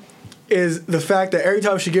her is the fact that every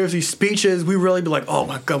time she gives these speeches, we really be like, oh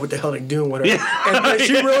my God, what the hell are they doing with her? Yeah. And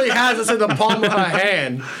she really has us in the palm of her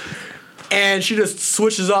hand. And she just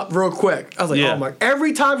switches up real quick. I was like, Yeah. oh my!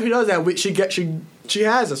 Every time she does that, she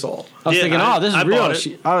has us all. I was Yeah, thinking, this is I real. bought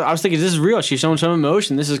it. I was thinking, this is real. She's showing some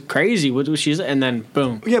emotion. This is crazy. What was she's and then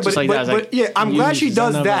boom. Yeah, Just but, like that. I was like, I'm glad she she's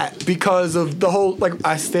does done that because of the whole, like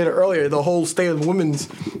I stated earlier, the whole state of the women's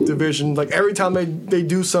division. Like every time they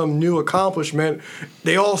do some new accomplishment,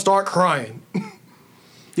 they all start crying.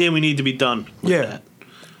 Yeah, we need to be done with Yeah. that.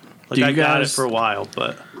 Like Do you I got it guys- for a while,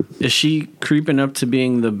 but Is she creeping up to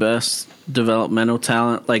being the best developmental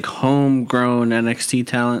talent, like homegrown NXT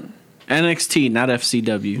talent? NXT, not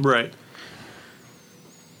FCW. right.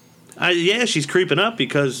 She's creeping up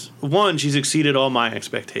because one, she's exceeded all my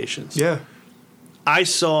expectations. Yeah. I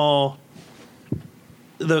saw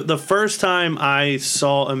the first time I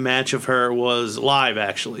saw a match of her was live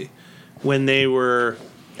actually, when they were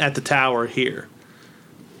at the tower here.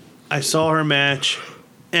 I saw her match,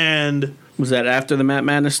 and Was that after the Matt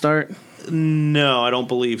Madness start? no, I don't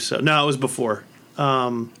believe so. No, it was before.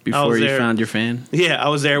 I Before was you there. found your fan? Yeah, I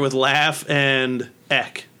was there with Laugh and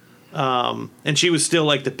Eck. And she was still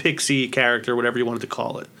like the pixie character, whatever you wanted to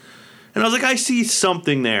call it. And I was like, I see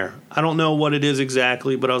something there. I don't know what it is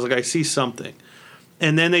exactly, but I was like, I see something.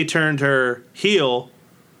 And then they turned her heel,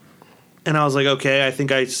 and I was like, okay, I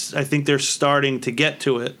think they're starting to get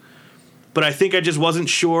to it. But I think I just wasn't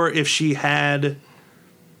sure if she had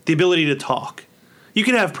the ability to talk. You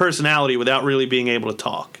can have personality without really being able to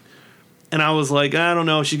talk. And I was like, I don't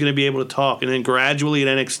know if she's going to be able to talk. And then gradually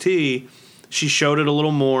at NXT, she showed it a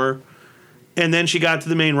little more. And then she got to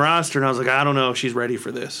the main roster, and I was like, I don't know if she's ready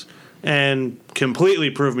for this. And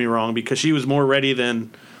completely proved me wrong because she was more ready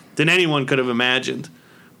than anyone could have imagined.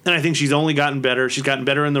 And I think she's only gotten better. She's gotten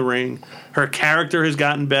better in the ring. Her character has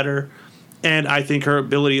gotten better. And I think her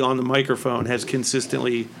ability on the microphone has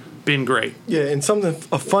consistently been great. Yeah, and something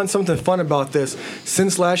fun about this.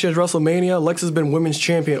 Since last year's WrestleMania, Alexa's been women's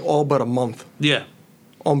champion all but a month Yeah.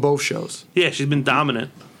 on both shows. Yeah, she's been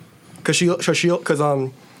dominant. Because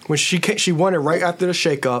when she won it right after the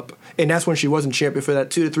shakeup, and that's when she wasn't champion for that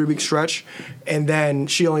 2 to 3 week stretch, and then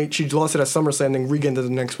she lost it at SummerSlam, and then regained it the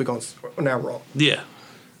next week on that Raw. Yeah.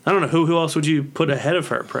 I don't know who else would you put ahead of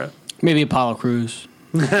her, Prep? Maybe Apollo Crews.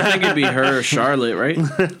 I think it'd be her or Charlotte, right?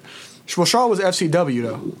 Well, Charlotte was FCW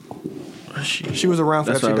though. She was around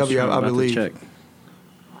for That's what FCW, I about to believe. check.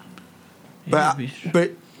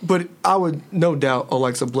 But I would no doubt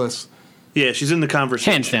Alexa Bliss. Yeah, she's in the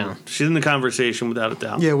conversation. Hands down. She's in the conversation without a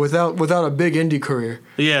doubt. Yeah, without a big indie career.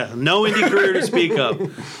 Yeah, no indie career to speak of.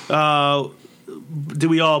 Do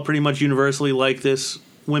we all pretty much universally like this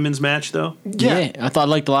women's match, though? Yeah, I thought I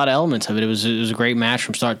liked a lot of elements of it. It was a great match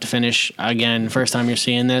from start to finish. Again, first time you're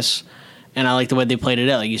seeing this, and I like the way they played it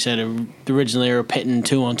out. Like you said, originally they were pitting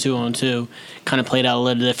 2-on-2-on-2. Kind of played out a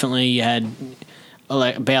little differently. You had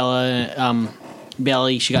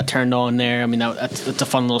Bailey, she got turned on there. I mean, that's a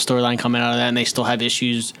fun little storyline coming out of that, and they still have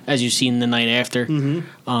issues, as you've seen the night after.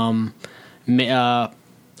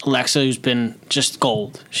 Alexa, who's been just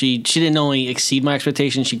gold. She didn't only exceed my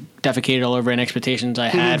expectations, she defecated all over any expectations I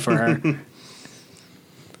had for her.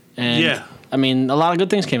 And, Yeah. I mean, a lot of good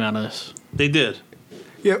things came out of this. They did.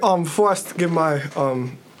 Yeah. Before I give my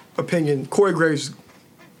opinion, Corey Graves,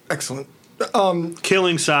 excellent.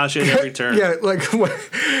 Killing Sasha at every turn. Yeah, like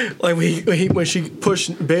when she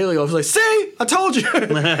pushed Bailey off, he was like, "See, I told you."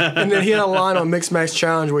 And then he had a line on Mixed Match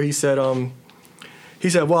Challenge where he said, "Well,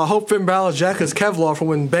 I hope Finn Balor's jacket is Kevlar for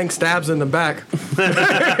when Banks stabs in the back."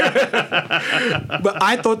 But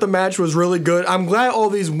I thought the match was really good. I'm glad all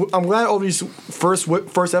these first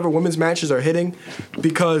ever women's matches are hitting,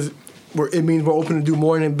 because it means we're open to do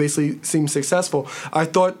more, and it basically seems successful. I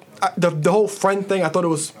thought the whole friend thing, I thought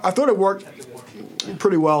it worked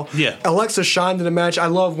pretty well. Yeah. Alexa shined in the match. I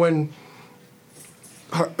love when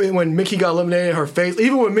Mickey got eliminated, her face,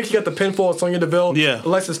 even when Mickey got the pinfall at Sonya Deville, Yeah.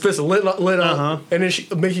 Alexa's fist lit up, and then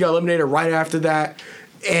Mickey got eliminated right after that,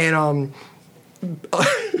 and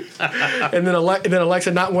and then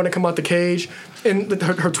Alexa not wanting to come out the cage, and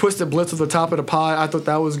her twisted blitz at the top of the pie. I thought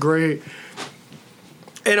that was great,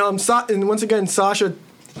 and and once again Sasha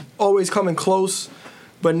always coming close,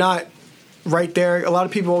 but not right there. A lot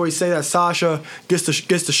of people always say that Sasha gets the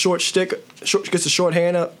short stick, gets the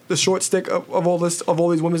short stick of all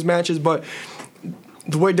these women's matches. But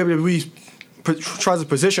the way WWE tries to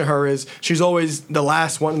position her is she's always the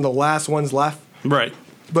last one, and the last one's left. Right.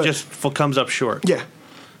 But just comes up short.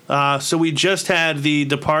 Yeah. So we just had the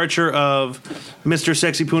departure of Mr.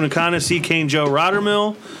 Sexy Punakana, C. Kane Joe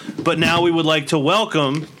Rottermill, but now we would like to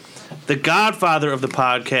welcome the godfather of the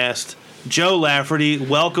podcast, Joe Lafferty.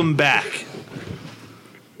 Welcome back.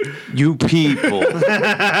 You people.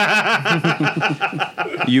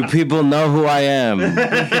 You people know who I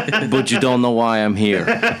am, but you don't know why I'm here.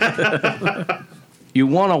 You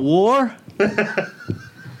want a war?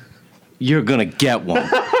 You're going to get one.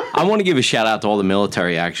 I want to give a shout out to all the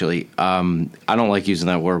military, actually. I don't like using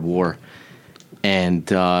that word war. And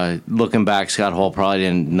looking back, Scott Hall probably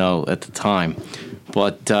didn't know at the time.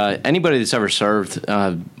 But anybody that's ever served,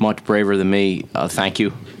 much braver than me, thank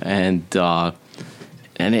you.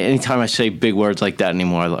 And anytime I say big words like that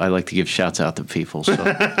anymore, I like to give shouts out to people. So,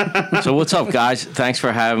 so what's up, guys? Thanks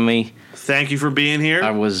for having me. Thank you for being here.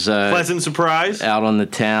 I was pleasant surprise. out on the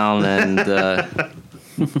town and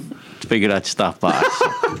figured I'd stop by.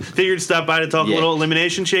 So. Figured to stop by to talk a little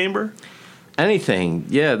Elimination Chamber. Anything,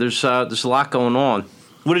 yeah. There's a lot going on.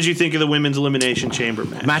 What did you think of the women's Elimination Chamber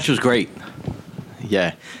match? Match was great.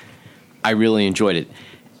 Yeah, I really enjoyed it,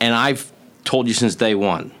 and I've told you since day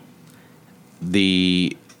one.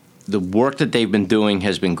 The work that they've been doing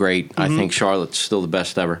has been great. Mm-hmm. I think Charlotte's still the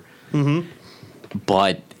best ever. Mm-hmm.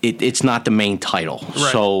 But it's not the main title,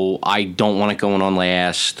 right. So I don't want it going on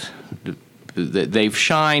last. They've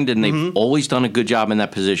shined and they've always done a good job in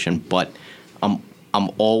that position. But I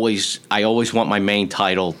always want my main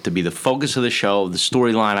title to be the focus of the show, the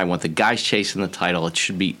storyline. I want the guys chasing the title. It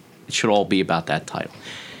should all be about that title.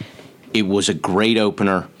 It was a great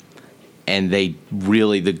opener. And the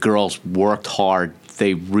girls worked hard.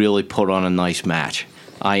 They really put on a nice match.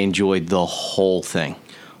 I enjoyed the whole thing.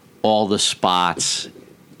 All the spots.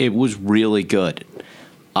 It was really good.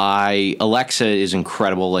 Alexa is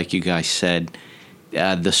incredible, like you guys said.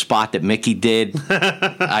 The spot that Mickey did,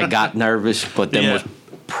 I got nervous, but then was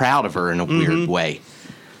proud of her in a weird way.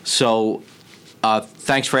 So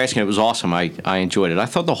thanks for asking. It was awesome. I enjoyed it. I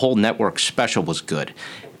thought the whole network special was good.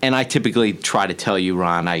 And I typically try to tell you,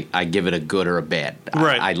 Ron, I give it a good or a bad.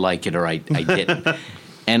 Right. I like it or I didn't.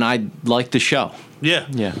 And I like the show. Yeah.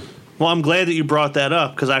 Yeah. Well, I'm glad that you brought that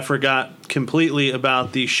up because I forgot completely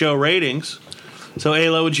about the show ratings. So,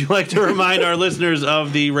 Ayla, would you like to remind our listeners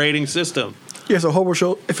of the rating system? Yeah, it's a horrible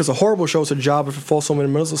show. If it's a horrible show, it's a job. If it falls somewhere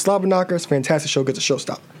in the middle, it's a slobber knocker. It's a fantastic show. Gets a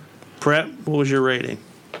showstopper. Prep, what was your rating?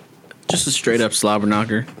 Just a straight up slobber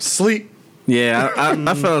knocker. Sleep. Yeah,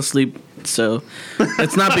 I fell asleep, so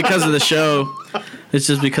it's not because of the show. It's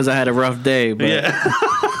just because I had a rough day. But Yeah.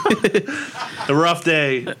 A rough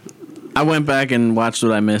day. I went back and watched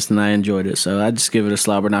what I missed, and I enjoyed it. So I just give it a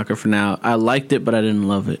slobber knocker for now. I liked it, but I didn't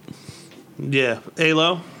love it. Yeah.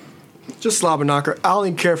 Alo? Just slobber knocker. I don't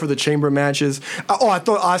even care for the chamber matches. I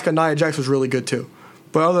thought Asuka Nia Jax was really good too.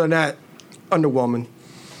 But other than that, underwhelming.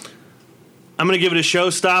 I'm going to give it a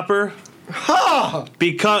showstopper.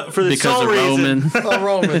 Because for the Because sole of reason Roman. Oh,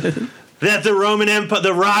 Roman. that the Roman Empire,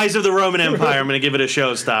 the rise of the Roman Empire, I'm going to give it a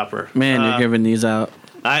showstopper. Man, you're giving these out.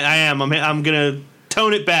 I am. I'm going to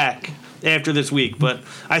tone it back after this week, but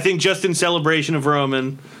I think just in celebration of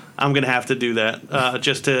Roman, I'm going to have to do that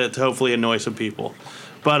just to hopefully annoy some people.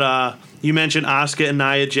 But you mentioned Asuka and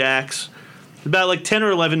Nia Jax. About like 10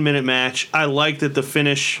 or 11 minute match. I liked that the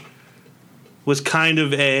finish was kind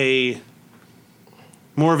of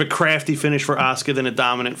more of a crafty finish for Asuka than a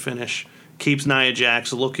dominant finish. Keeps Nia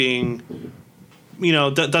Jax looking,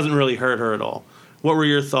 doesn't really hurt her at all. What were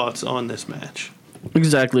your thoughts on this match?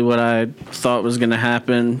 Exactly what I thought was going to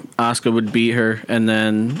happen. Asuka would beat her, and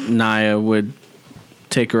then Nia would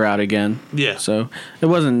take her out again. Yeah. So it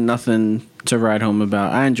wasn't nothing to write home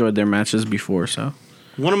about. I enjoyed their matches before, so.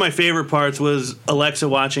 One of my favorite parts was Alexa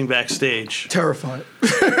watching backstage. Terrified.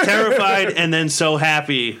 Terrified and then so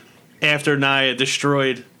happy after Nia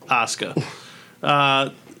destroyed Asuka.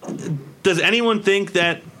 Does anyone think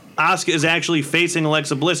that Asuka is actually facing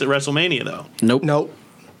Alexa Bliss at WrestleMania, though? Nope. Nope.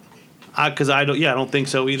 Because I don't think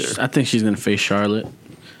so either. I think she's going to face Charlotte.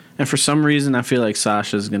 And for some reason, I feel like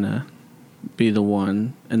Sasha's going to be the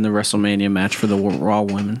one in the WrestleMania match for the Raw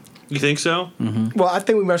women. You think so? Mm-hmm. Well, I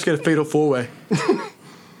think we might get a fatal four-way.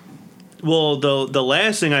 Well, the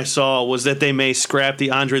last thing I saw was that they may scrap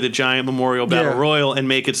the Andre the Giant Memorial Battle Yeah. Royal and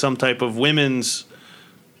make it some type of women's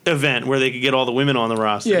event where they could get all the women on the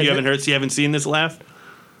roster. Yeah, you haven't seen this laugh?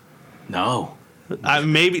 No.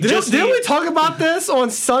 Maybe Didn't we talk about this on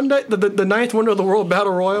Sunday? The ninth Wonder of the World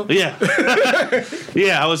Battle Royal? Yeah.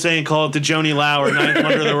 Yeah, I was saying call it the Joni Lauer Ninth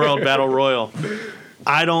Wonder of the World Battle Royal.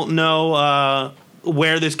 I don't know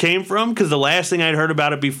where this came from, because the last thing I'd heard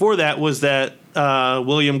about it before that was that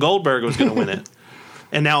William Goldberg was going to win it.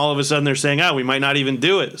 And now all of a sudden they're saying, we might not even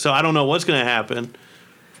do it. So I don't know what's going to happen.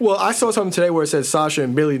 Well, I saw something today where it said Sasha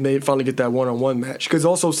and Bayley may finally get that one-on-one match. Because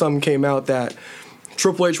also something came out that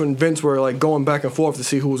Triple H and Vince were like going back and forth to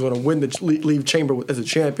see who was going to win the leave chamber as a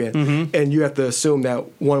champion. Mm-hmm. And you have to assume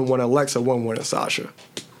that one Alexa, one Sasha.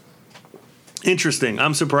 Interesting.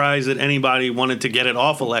 I'm surprised that anybody wanted to get it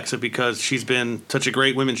off Alexa, because she's been such a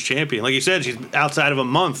great women's champion. Like you said, she's outside of a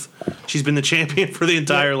month. She's been the champion for the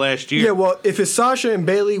entire last year. Yeah, well, if it's Sasha and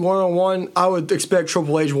Bayley one-on-one, I would expect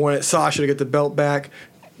Triple H wanted Sasha to get the belt back,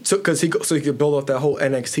 so he could build up that whole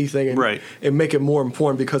NXT thing and make it more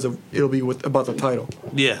important, because it'll be about the title.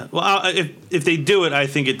 Yeah. Well, if they do it, I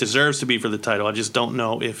think it deserves to be for the title. I just don't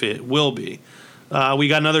know if it will be. We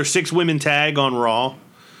got another 6-women tag on Raw.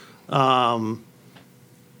 Asuka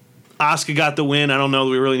got the win. I don't know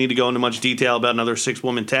that we really need to go into much detail about another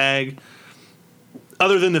 6-woman tag,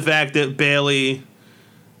 other than the fact that Bayley,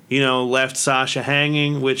 left Sasha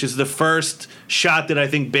hanging, which is the first shot that I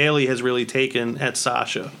think Bayley has really taken at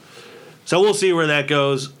Sasha. So we'll see where that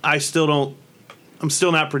goes. I'm still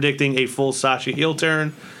not predicting a full Sasha heel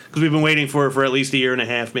turn, because we've been waiting for it for at least a year and a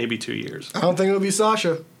half, maybe 2 years. I don't think it'll be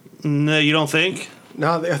Sasha. No, you don't think?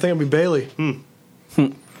 No, I think it'll be Bayley.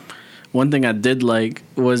 One thing I did like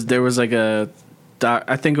was there was like I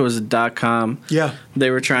think it was a .com. Yeah. They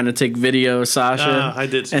were trying to take video of Sasha. I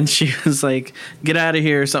did see and she was like, "Get out of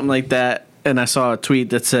here," or something like that. And I saw a tweet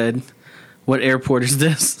that said, "What airport is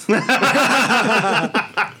this?" That's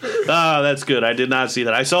good. I did not see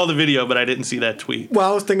that. I saw the video, but I didn't see that tweet.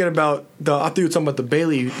 Well, I was thinking about I thought you were talking about the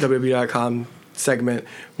Bayley WWE.com segment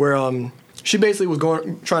where she basically was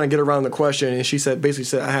trying to get around the question, and she basically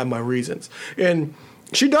said, "I have my reasons," and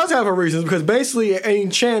she does have her reasons, because basically any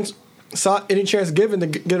chance given to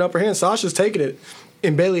get an upper hand, Sasha's taking it,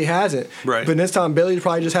 and Bayley hasn't. Right. But this time Bayley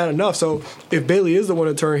probably just had enough. So if Bayley is the one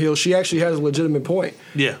to turn heel, she actually has a legitimate point.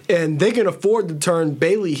 Yeah. And they can afford to turn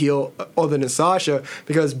Bayley heel other than Sasha,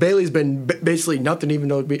 because Bayley's been basically nothing, even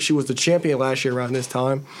though she was the champion last year around this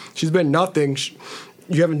time. She's been nothing.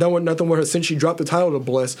 You haven't done nothing with her since she dropped the title to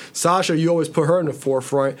Bliss. Sasha, you always put her in the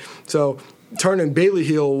forefront. So turning Bayley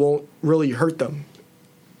heel won't really hurt them.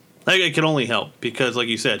 It can only help, because, like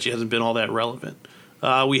you said, she hasn't been all that relevant.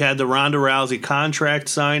 We had the Ronda Rousey contract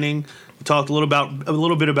signing. We talked a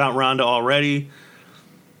little bit about Ronda already.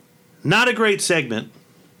 Not a great segment,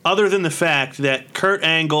 other than the fact that Kurt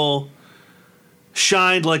Angle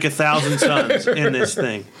shined like 1,000 suns in this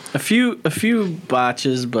thing. A few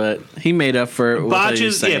botches, but he made up for what he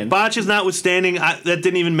was saying. Botches notwithstanding, that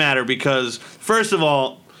didn't even matter because, first of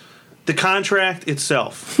all, the contract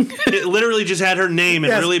itself, it literally just had her name in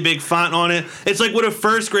really big font on it. It's like what a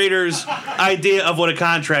first grader's idea of what a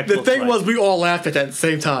contract The looks thing like. was, we all laughed at that at the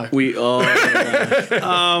same time. We all.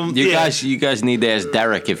 You guys need to ask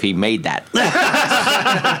Derek if he made that.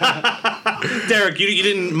 Derek, you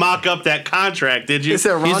didn't mock up that contract, did you? It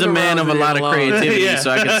said He's a Ronda man of a Rousey lot of alone. creativity, Yeah. so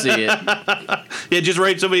I can see it. Yeah,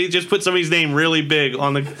 just put somebody's name really big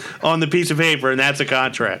on the piece of paper, and that's a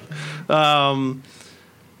contract.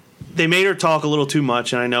 They made her talk a little too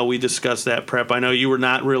much, and I know we discussed that, Prep. I know you were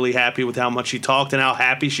not really happy with how much she talked and how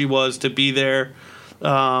happy she was to be there.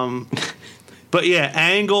 But yeah,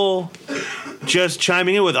 Angle just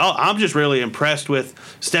chiming in with, I'm just really impressed with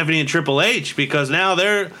Stephanie and Triple H because now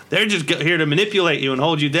they're just here to manipulate you and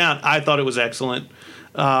hold you down. I thought it was excellent.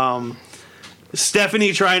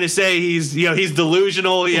 Stephanie trying to say he's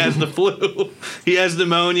delusional, he has the flu, he has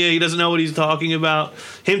pneumonia, he doesn't know what he's talking about.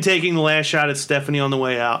 Him taking the last shot at Stephanie on the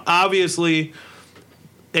way out. Obviously,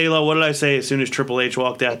 Ayla, what did I say as soon as Triple H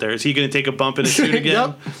walked out there? Is he going to take a bump in the shoot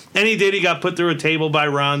again? Yep. And he did. He got put through a table by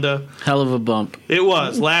Ronda. Hell of a bump. It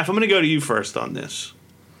was. Laugh, I'm going to go to you first on this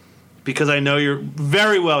because I know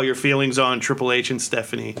your feelings on Triple H and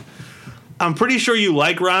Stephanie. I'm pretty sure you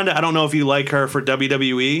like Ronda. I don't know if you like her for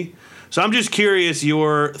WWE. So I'm just curious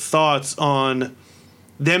your thoughts on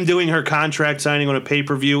them doing her contract signing on a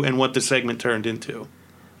pay-per-view and what the segment turned into.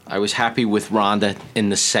 I was happy with Ronda in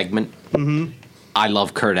the segment. Mm-hmm. I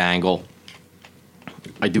love Kurt Angle.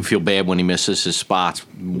 I do feel bad when he misses his spots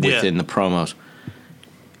within the promos.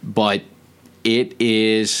 But it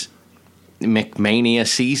is McMania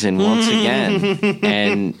season once again.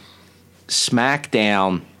 And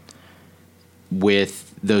SmackDown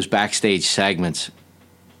with those backstage segments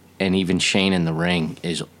and even Shane in the ring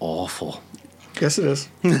is awful. Yes, it is.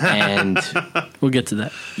 And We'll get to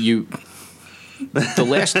that. the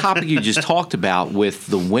last topic you just talked about with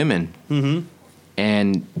the women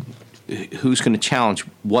and who's going to challenge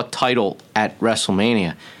what title at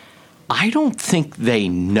WrestleMania, I don't think they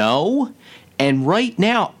know. And right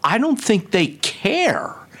now, I don't think they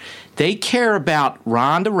care. They care about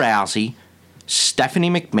Ronda Rousey, Stephanie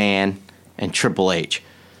McMahon, and Triple H.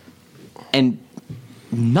 And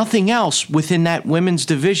nothing else within that women's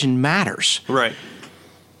division matters. Right.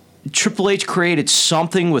 Triple H created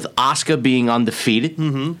something with Asuka being undefeated.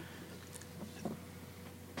 Mm-hmm.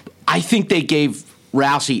 I think they gave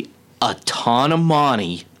Rousey a ton of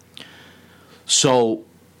money, so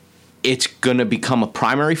it's going to become a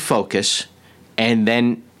primary focus, and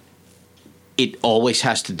then it always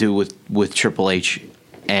has to do with Triple H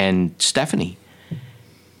and Stephanie.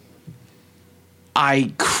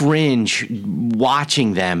 I cringe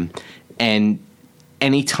watching them, and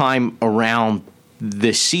anytime around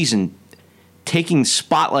this season, taking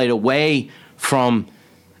spotlight away from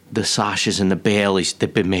the Sashas and the Baileys that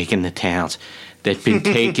have been making the towns, that have been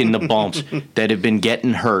taking the bumps, that have been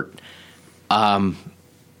getting hurt. I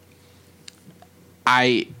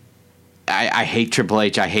hate Triple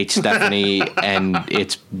H. I hate Stephanie, and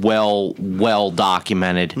it's well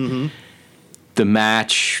documented. Mm-hmm. The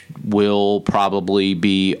match will probably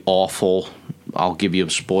be awful. I'll give you a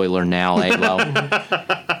spoiler now, Alo.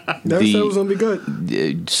 Never said it was going to be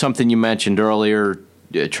good. Something you mentioned earlier,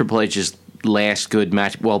 Triple H's last good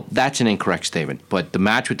match. Well, that's an incorrect statement, but the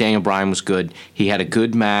match with Daniel Bryan was good. He had a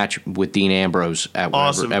good match with Dean Ambrose at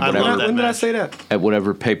Awesome. whatever, I love that When did I match. say that? at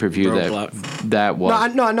whatever pay-per-view that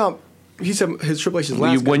was. No. He said his Triple H's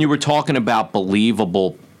last When you were talking about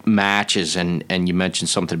believable matches, and you mentioned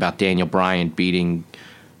something about Daniel Bryan beating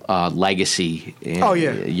Legacy. In,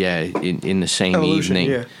 in the same Evolution,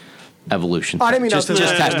 evening. yeah. Evolution. I didn't mean just that was-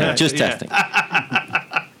 testing. Yeah. Just testing.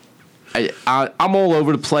 I'm all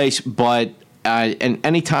over the place, but and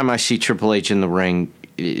anytime I see Triple H in the ring,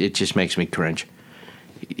 it just makes me cringe.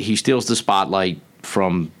 He steals the spotlight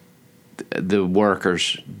from the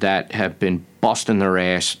workers that have been busting their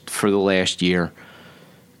ass for the last year.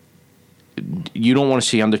 You don't want to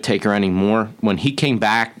see Undertaker anymore. When he comes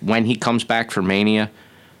back for Mania,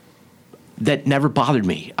 that never bothered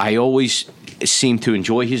me. I always seemed to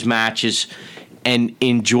enjoy his matches and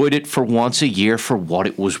enjoyed it for once a year for what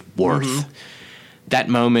it was worth. Mm-hmm. That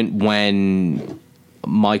moment when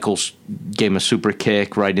Michaels gave him a super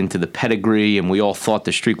kick right into the pedigree and we all thought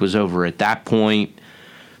the streak was over at that point.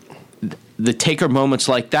 The Taker moments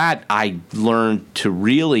like that I learned to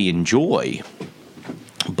really enjoy.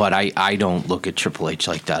 But I don't look at Triple H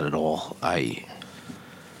like that at all.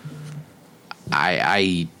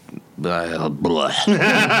 blah.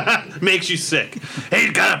 Makes you sick.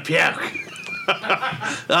 He's gonna puke.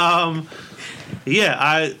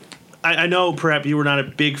 Yeah, I know, Prep, you were not a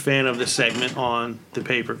big fan of the segment on the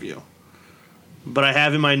pay-per-view. But I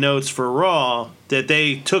have in my notes for Raw that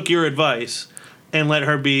they took your advice and let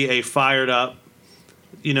her be a fired-up,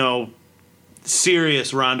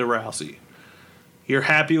 serious Ronda Rousey. You're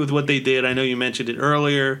happy with what they did. I know you mentioned it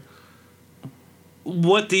earlier.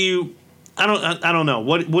 What do you... I don't know.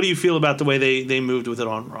 What do you feel about the way they moved with it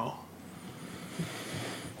on Raw?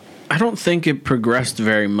 I don't think it progressed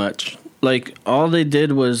very much. Like, all they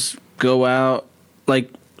did was go out, like,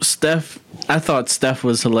 Steph, I thought Steph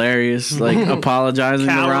was hilarious, like, apologizing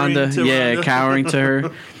to Ronda. Cowering to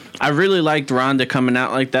her. I really liked Ronda coming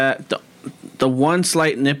out like that. The one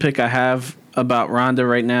slight nitpick I have about Ronda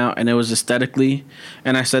right now, and it was aesthetically,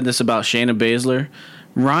 and I said this about Shayna Baszler,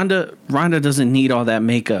 Ronda doesn't need all that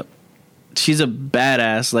makeup. She's a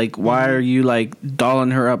badass. Like, why are you, like,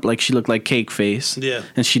 dolling her up like she looked like Cake Face? Yeah.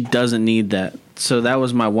 And she doesn't need that. So that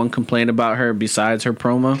was my one complaint about her besides her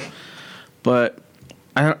promo. But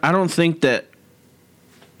I don't think that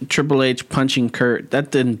Triple H punching Kurt,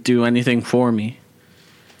 that didn't do anything for me.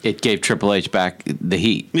 It gave Triple H back the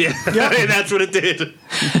heat. Yeah, that's what it did.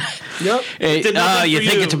 Yep. Hey, you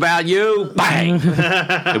think it's about you? Bang!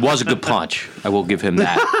 It was a good punch. I will give him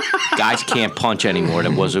that. Guys can't punch anymore.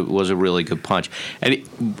 That was a really good punch. And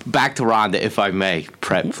back to Ronda, if I may,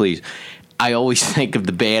 Prep, please. I always think of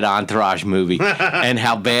the Bad Entourage movie and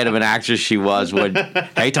how bad of an actress she was when,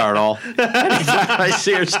 hey, Turtle. Anytime I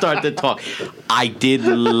see her start to talk. I did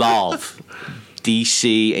love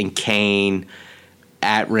DC and Kane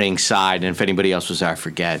at ringside, and if anybody else was there, I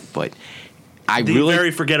forget, but very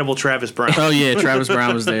forgettable Travis Brown. Oh yeah, Travis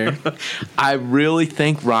Brown was there. I really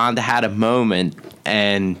think Ronda had a moment,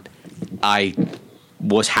 and I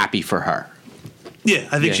was happy for her. Yeah,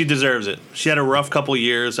 I think she deserves it. She had a rough couple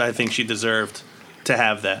years. I think she deserved to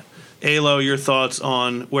have that. Alo, your thoughts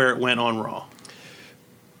on where it went on Raw?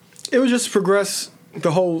 It was just progress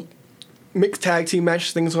the whole mixed tag team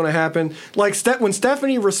match thing's going to happen. Like, when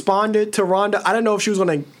Stephanie responded to Ronda, I didn't know if she was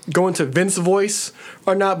going to go into Vince voice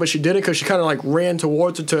or not, but she didn't because she kind of like ran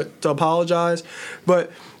towards her to apologize.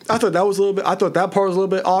 But I thought that part was a little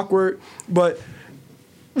bit awkward. But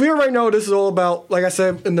we already know this is all about, like I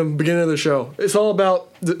said in the beginning of the show, it's all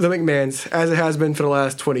about the McMahons, as it has been for the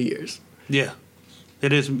last 20 years. Yeah.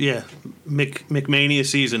 It is, yeah. McMania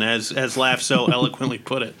season, as Laugh so eloquently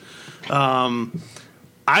put it.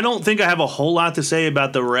 I don't think I have a whole lot to say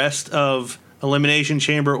about the rest of Elimination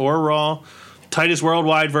Chamber or Raw. Titus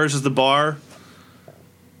Worldwide versus The Bar.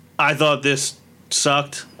 I thought this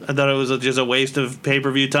sucked. I thought it was just a waste of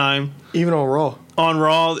pay-per-view time. Even on Raw. On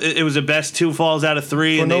Raw, it was the best 2 falls out of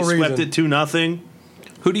 3, and they swept it 2-0.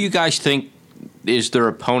 Who do you guys think is their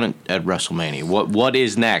opponent at WrestleMania? What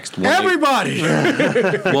is next? Everybody!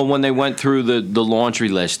 Well, when they went through the laundry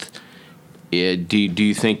list, do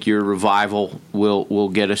you think your Revival will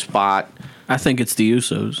get a spot? I think it's the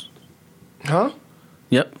Usos. Huh?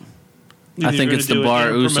 Yep. I think it's the Bar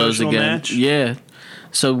Usos again. Match? Yeah.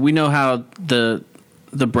 So we know how the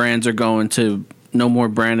brands are going to no more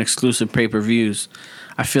brand exclusive pay-per-views.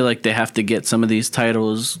 I feel like they have to get some of these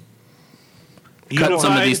titles, cut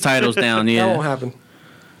some of these titles down. Yeah. That won't happen.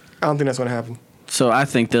 I don't think that's going to happen. So I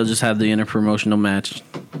think they'll just have the interpromotional match.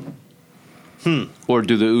 Or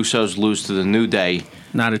do the Usos lose to the New Day?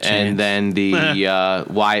 Not a chance. And then the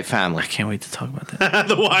Wyatt family. I can't wait to talk about that.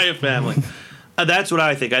 The Wyatt family. That's what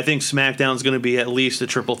I think. I think SmackDown's going to be at least a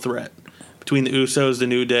triple threat between the Usos, the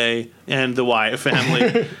New Day, and the Wyatt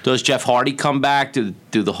family. Does Jeff Hardy come back? Do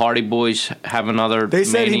the Hardy Boys have another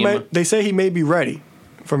Mania? They say he may be ready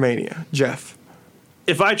for Mania, Jeff.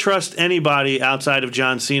 If I trust anybody outside of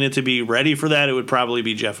John Cena to be ready for that, it would probably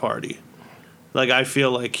be Jeff Hardy. Like, I feel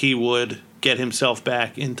like he would get himself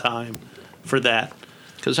back in time for that.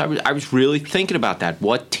 Because I was really thinking about that.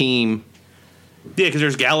 What team? Yeah, because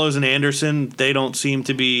there's Gallows and Anderson. They don't seem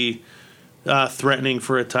to be threatening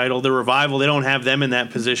for a title. The Revival, they don't have them in that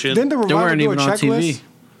position. Didn't the Revival weren't do a even on checklist TV.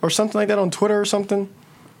 or something like that on Twitter or something?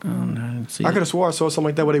 Oh, no, I didn't see I it. could have swore I saw something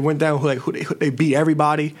like that where they went down who they beat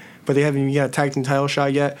everybody, but they haven't even got a tag team title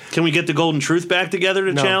shot yet. Can we get the Golden Truth back together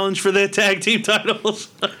to No. challenge for the tag team titles?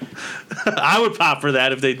 I would pop for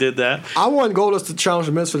that if they did that. I want Goldust to challenge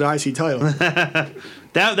the Miz for the IC title.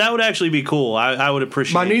 That would actually be cool. I would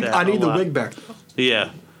appreciate that. I need a the lot. wig back. Yeah.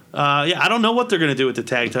 I don't know what they're going to do with the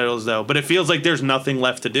tag titles, though, but it feels like there's nothing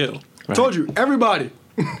left to do. Right. Told you, everybody.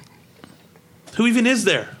 Who even is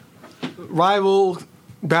there? Rival,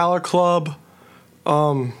 Balor Club,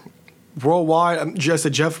 worldwide, just that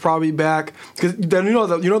Jeff probably back because then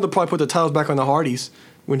they'll probably put the titles back on the Hardys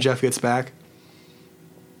when Jeff gets back.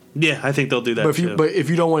 Yeah, I think they'll do that. But if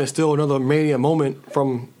you don't want to steal another Mania moment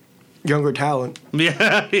from younger talent,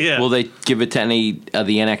 yeah. Will they give it to any of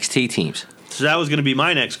the NXT teams? So that was going to be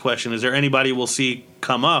my next question. Is there anybody we'll see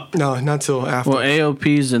come up? no, not till after. Well,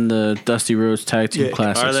 AOP's in the Dusty Rhodes Tag Team Yeah.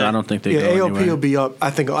 Classic, Are they? so I don't think they yeah, go AOP anywhere. will be up. I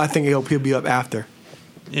think AOP will be up after.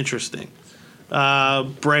 Interesting.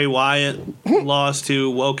 Bray Wyatt lost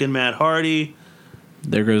to Woken Matt Hardy.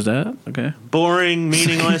 There goes that. Okay. Boring,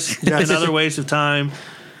 meaningless, Yes. another waste of time.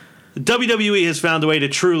 WWE has found a way to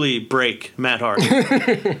truly break Matt Hardy.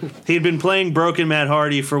 He had been playing broken Matt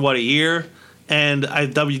Hardy for, a year? And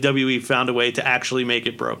WWE found a way to actually make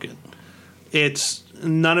it broken.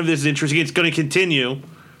 None of this is interesting. It's going to continue.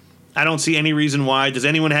 I don't see any reason why. Does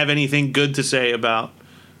anyone have anything good to say about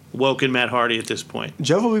Woken Matt Hardy at this point?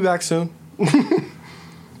 Jeff will be back soon.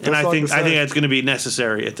 And I all I think can say. that's going to be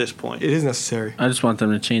necessary at this point. It is necessary. I just want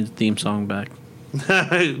them to change the theme song back.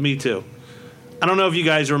 Me too. I don't know if you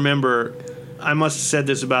guys remember, I must have said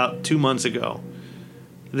this about 2 months ago,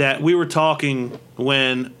 that we were talking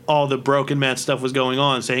when all the broken Matt stuff was going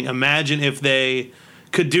on, saying, imagine if they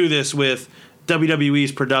could do this with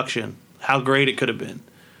WWE's production, how great it could have been.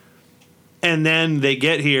 And then they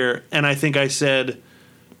get here, and I think I said,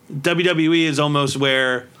 WWE is almost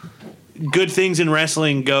where good things in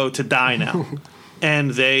wrestling go to die now.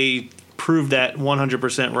 And they proved that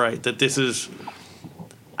 100% right, that this is...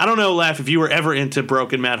 I don't know, Laugh, if you were ever into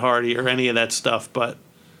broken Matt Hardy or any of that stuff, but...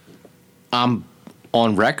 I'm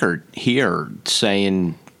on record here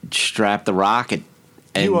saying strap the Rocket.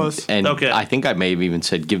 And, He was. And Okay. I think I may have even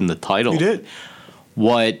said give him the title. You did.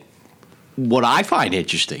 What I find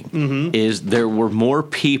interesting is there were more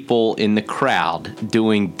people in the crowd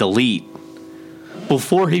doing delete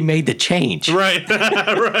before he made the change. Right.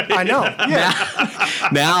 Right. I know. Yeah.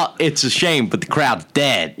 Now it's a shame, but the crowd's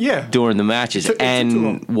dead Yeah. during the matches. It took too And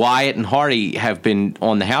long. Wyatt and Hardy have been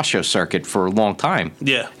on the house show circuit for a long time.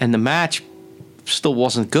 Yeah. And the match still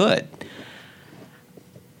wasn't good.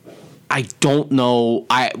 I don't know.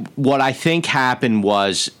 What I think happened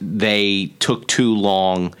was they took too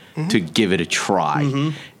long to give it a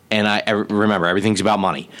try. And I remember, everything's about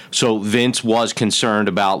money. So Vince was concerned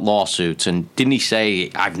about lawsuits. And didn't he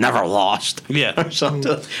say, I've never lost? Yeah. Or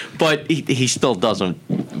something. But he still doesn't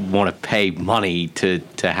want to pay money to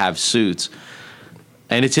have suits.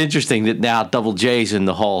 And it's interesting that now Double J's in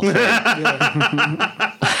the Hall of Fame.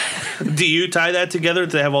 Do you tie that together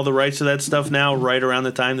to have all the rights to that stuff now right around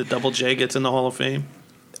the time that Double J gets in the Hall of Fame?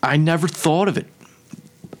 I never thought of it.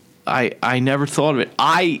 I never thought of it.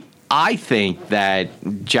 I think that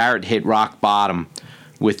Jarrett hit rock bottom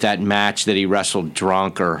with that match that he wrestled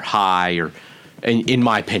drunk or high, or in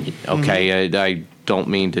my opinion. Okay, I don't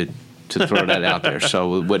mean to throw that out there.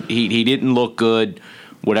 So what he didn't look good.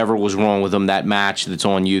 Whatever was wrong with him, that match that's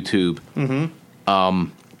on YouTube.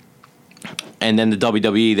 And then the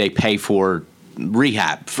WWE, they pay for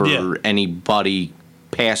rehab for anybody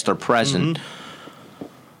past or present.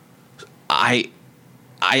 I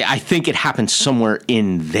think it happened somewhere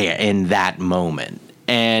in there, in that moment.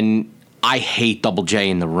 And I hate Double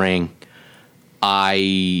J in the ring.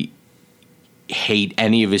 I hate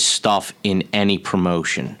any of his stuff in any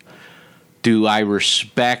promotion. Do I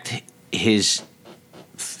respect his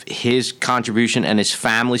contribution and his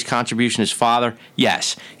family's contribution, his father?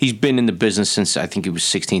 Yes. He's been in the business since I think he was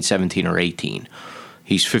 16, 17, or 18.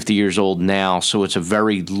 He's 50 years old now, so it's a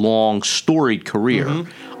very long, storied career.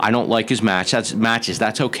 I don't like his matches.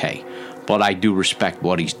 That's okay. But I do respect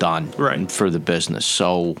what he's done for the business.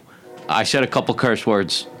 So I said a couple curse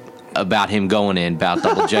words about him going in, about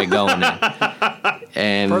Double J going in.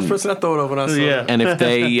 And First person I thought of when I saw it. and if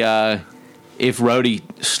they... if Rhodey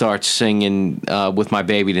starts singing With My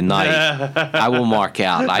Baby Tonight, I will mark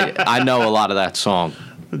out. I know a lot of that song.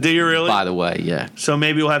 Do you really? By the way, yeah. So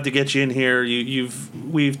maybe we'll have to get you in here.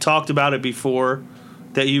 We've talked about it before,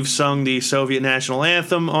 that you've sung the Soviet national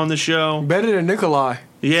anthem on the show. Better than Nikolai.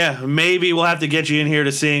 Yeah, maybe we'll have to get you in here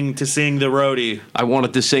to sing the Rhodey. I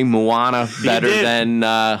wanted to sing Moana better did. than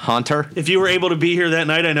Hunter. If you were able to be here that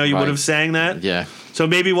night, I know you would have sang that. Yeah. So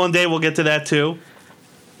maybe one day we'll get to that too.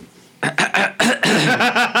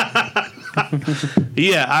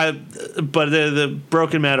 Yeah, but the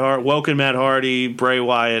broken Matt Hardy, woken Matt Hardy, Bray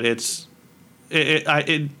Wyatt.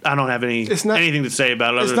 I don't have anything to say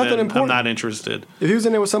about it. It's Other nothing than important. I'm not interested. If he was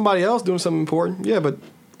in there with somebody else doing something important, yeah, but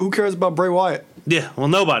who cares about Bray Wyatt? Yeah, well,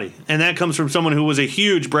 nobody, and that comes from someone who was a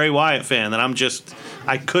huge Bray Wyatt fan. That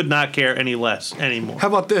I could not care any less anymore. How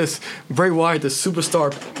about this? Bray Wyatt, the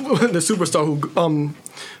superstar who,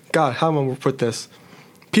 God, how am I gonna put this?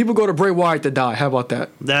 People go to Bray Wyatt to die. How about that?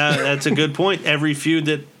 That's a good point. Every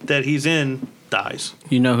feud that he's in dies.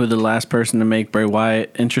 You know who the last person to make Bray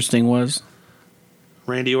Wyatt interesting was?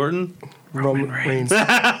 Randy Orton? Roman Reigns.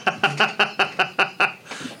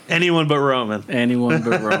 Anyone but Roman. Anyone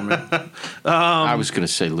but Roman. I was going to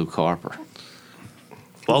say Luke Harper.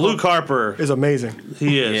 Well, Luke Harper, Is amazing.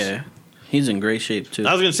 he is. Yeah. He's in great shape, too.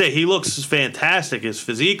 I was going to say, he looks fantastic. His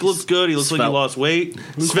physique looks good. He looks like he Svelte. lost weight.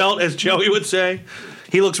 Svelte, as Joey would say.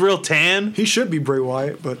 He looks real tan. He should be Bray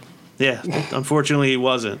Wyatt, but Yeah, unfortunately, he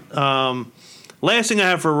wasn't. Last thing I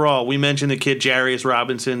have for Raw, we mentioned the kid Jarius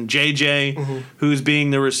Robinson, JJ, who's being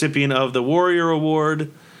the recipient of the Warrior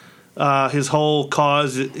Award. His whole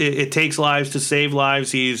cause, it takes lives to save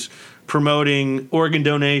lives. He's promoting organ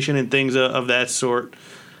donation and things of that sort.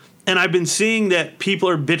 And I've been seeing that people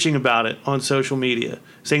are bitching about it on social media,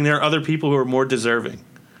 saying there are other people who are more deserving.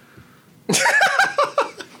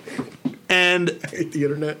 And I hate the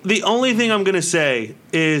internet. the only thing I'm going to say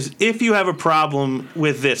is if you have a problem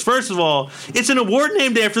with this, first of all, it's an award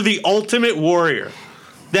named after the Ultimate Warrior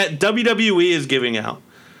that WWE is giving out.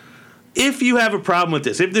 If you have a problem with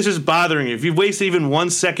this, if this is bothering you, if you've wasted even 1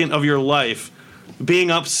 second of your life being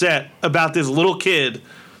upset about this little kid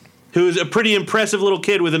who's a pretty impressive little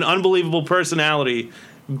kid with an unbelievable personality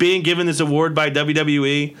being given this award by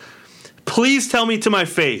WWE, please tell me to my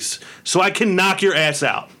face so I can knock your ass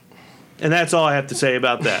out. And that's all I have to say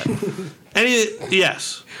about that.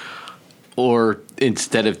 Yes. Or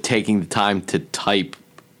instead of taking the time to type,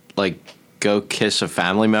 like, go kiss a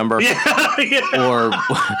family member. Yeah.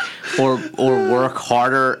 Or work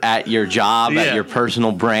harder at your job, Yeah. at your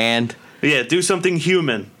personal brand. Yeah, do something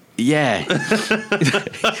human. Yeah.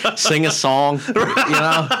 Sing a song, you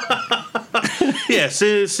know? Yeah,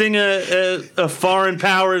 sing a foreign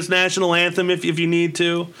powers national anthem if you need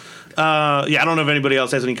to. I don't know if anybody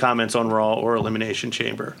else has any comments on Raw or Elimination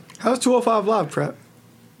Chamber. How's 205 Live, Prep?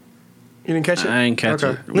 You didn't catch it? I didn't catch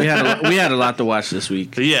Okay. it. We had a lot to watch this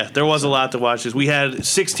week. But yeah, there was a lot to watch. We had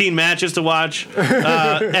 16 matches to watch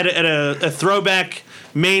at a throwback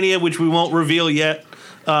Mania, which we won't reveal yet.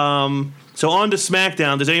 So on to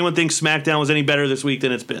SmackDown. Does anyone think SmackDown was any better this week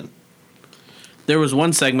than it's been? There was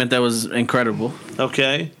one segment that was incredible.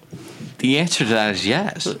 Okay. The answer to that is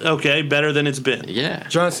yes. Okay, better than it's been. Yeah.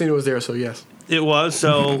 John Cena was there, so yes. It was.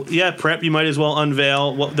 So, yeah, Prep, you might as well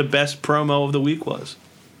unveil what the best promo of the week was.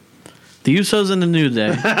 The Usos and the New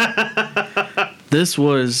Day. This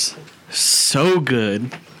was so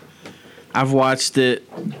good. I've watched it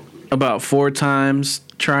about 4 times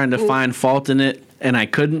trying to find fault in it, and I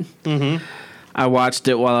couldn't. Mm-hmm. I watched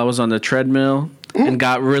it while I was on the treadmill and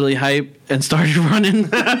got really hyped and started running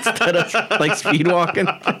instead of like speed walking.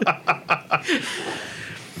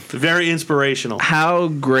 Very inspirational. How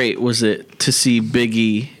great was it to see Big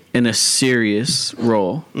E in a serious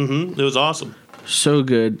role? It was awesome. So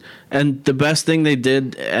good. And the best thing they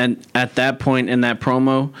did and at that point in that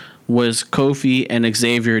promo was Kofi and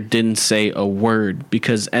Xavier didn't say a word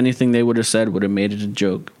because anything they would have said would have made it a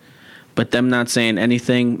joke. But them not saying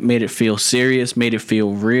anything made it feel serious, made it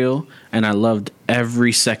feel real, and I loved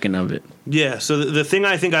every second of it. Yeah, so the thing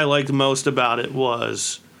I think I liked most about it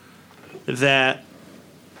was that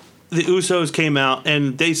the Usos came out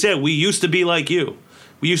and they said, we used to be like you.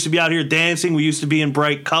 We used to be out here dancing. We used to be in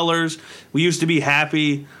bright colors. We used to be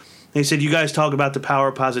happy. They said, you guys talk about the power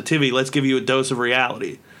of positivity. Let's give you a dose of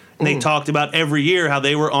reality. And they talked about every year how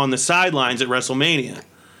they were on the sidelines at WrestleMania,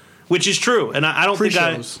 which is true. And I don't think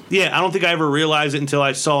I don't think I ever realized it until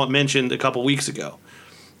I saw it mentioned a couple weeks ago.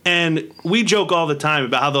 And we joke all the time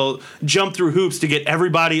about how they'll jump through hoops to get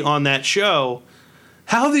everybody on that show.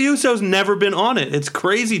 How have the Usos never been on it? It's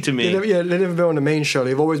crazy to me. They've never been on the main show.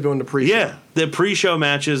 They've always been on the pre-show. Yeah, the pre-show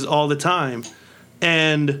matches all the time.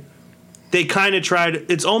 And they kind of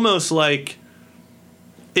tried, it's almost like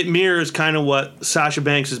it mirrors kind of what Sasha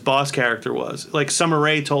Banks' boss character was. Like Summer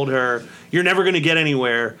Rae told her, you're never going to get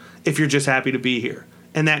anywhere if you're just happy to be here.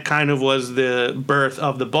 And that kind of was the birth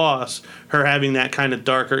of the boss, her having that kind of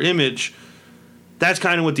darker image. That's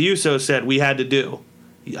kind of what the Usos said we had to do.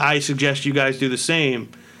 I suggest you guys do the same.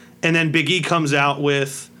 And then Big E comes out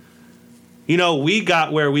with, we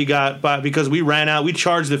got where we got because we ran out, we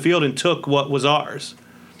charged the field and took what was ours.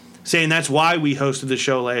 Saying that's why we hosted the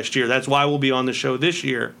show last year. That's why we'll be on the show this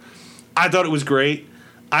year. I thought it was great.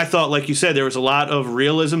 I thought, like you said, there was a lot of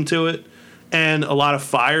realism to it and a lot of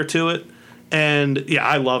fire to it. And, yeah,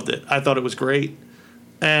 I loved it. I thought it was great.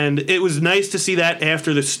 And it was nice to see that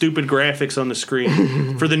after the stupid graphics on the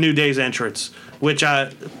screen for the New Day's entrance, which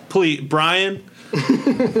please, Brian,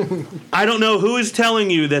 I don't know who is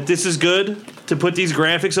telling you that this is good to put these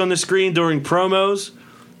graphics on the screen during promos,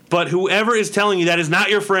 But whoever is telling you that is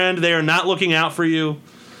not your friend, they are not looking out for you.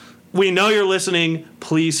 We know you're listening.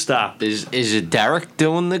 Please stop. Is it Derek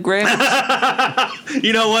doing the graphics?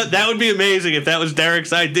 You know what? That would be amazing if that was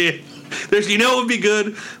Derek's idea. You know what would be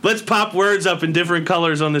good? Let's pop words up in different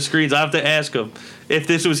colors on the screens. I have to ask him if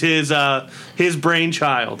this was his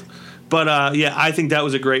brainchild. But yeah, I think that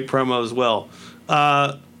was a great promo as well.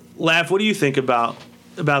 Laugh, what do you think about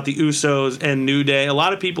the Usos and New Day? A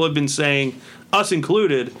lot of people have been saying, us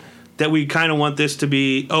included, that we kind of want this to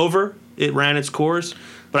be over. It ran its course.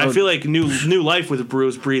 But I feel like new life with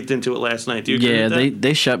Bruce breathed into it last night. Do you agree with that?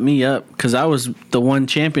 They shut me up because I was the one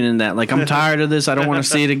championing that. Like, I'm tired of this. I don't want to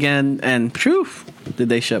see it again. And poof, did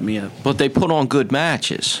they shut me up. But they put on good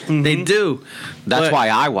matches. Mm-hmm. They do. That's why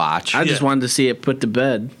I watch. I just wanted to see it put to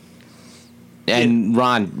bed. And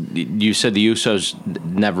Ron, you said the Usos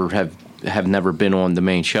have never been on the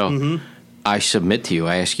main show. Mm-hmm. I submit to you,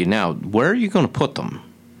 I ask you now, where are you going to put them?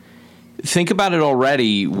 Think about it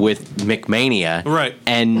already with McMania, right?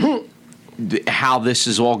 And how this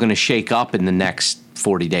is all going to shake up in the next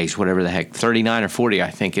 40 days, whatever the heck, 39 or 40,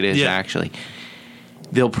 I think it is actually.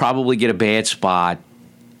 They'll probably get a bad spot.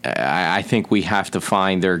 I think we have to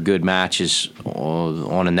find their good matches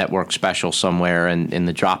on a network special somewhere in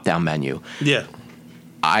the drop-down menu. Yeah.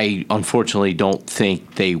 I unfortunately don't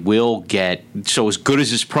think they will get. So as good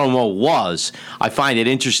as this promo was, I find it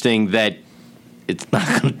interesting that it's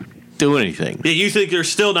not going to do anything. Yeah, you think they're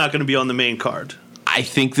still not going to be on the main card? I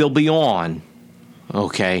think they'll be on.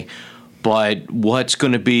 Okay. But what's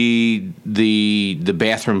going to be the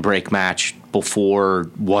bathroom break match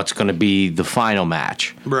before what's going to be the final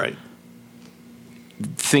match? Right.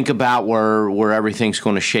 Think about where everything's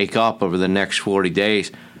going to shake up over the next 40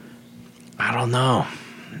 days. I don't know.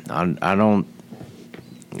 I don't.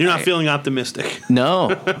 You're not feeling optimistic. No,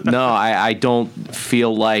 I don't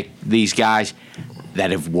feel like these guys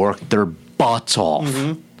that have worked their butts off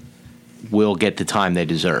will get the time they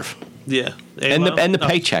deserve. Yeah, and the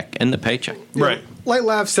paycheck. Right. Like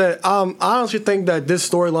Lav said, I honestly think that this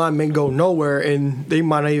storyline may go nowhere, and they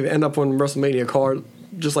might not even end up on the WrestleMania card,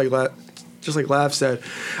 just like Lav said.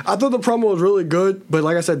 I thought the promo was really good, but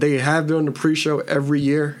like I said, they have been on the pre-show every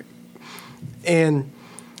year, and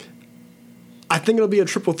I think it'll be a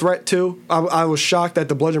triple threat too. I was shocked that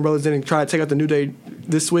the Bludgeon Brothers didn't try to take out the New Day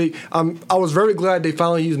this week. I was very glad they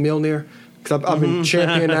finally used Mjolnir because I've been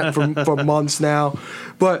championing that for months now.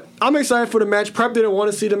 But I'm excited for the match. Prep didn't want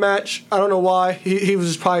to see the match. I don't know why. He was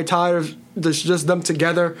just probably tired of just them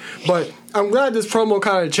together. But I'm glad this promo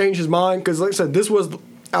kind of changed his mind because, like I said, this was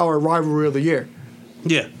our rivalry of the year.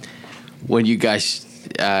 Yeah. When you guys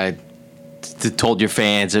told your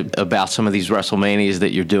fans about some of these WrestleManias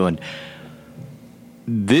that you're doing,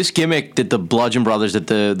 this gimmick that the Bludgeon Brothers, that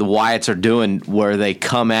the Wyatts are doing, where they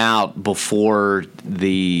come out before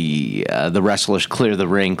the wrestlers clear the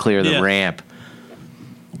ring, clear the ramp,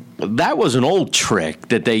 that was an old trick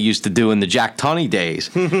that they used to do in the Jack Tunney days.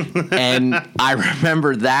 And I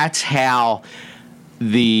remember that's how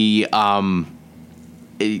the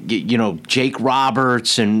Jake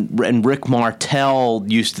Roberts and Rick Martel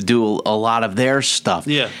used to do a lot of their stuff.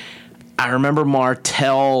 Yeah. I remember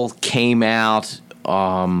Martel came out,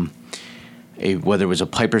 whether it was a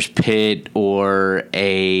Piper's Pit or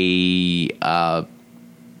a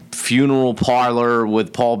funeral parlor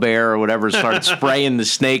with Paul Bear or whatever, started spraying the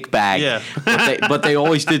snake bag. Yeah. but they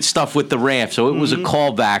always did stuff with the ramp, so it was a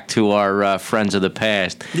callback to our friends of the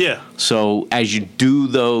past. Yeah. So as you do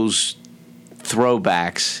those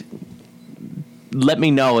throwbacks, let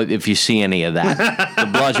me know if you see any of that. The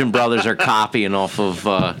Bludgeon Brothers are copying off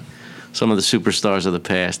of some of the superstars of the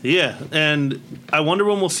past. Yeah, and I wonder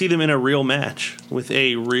when we'll see them in a real match with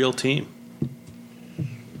a real team.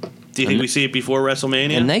 Do you think we see it before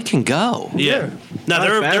WrestleMania? And they can go. Yeah. No, Probably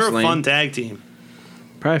they're a Fastlane. fun tag team.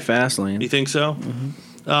 Probably Fastlane. You think so?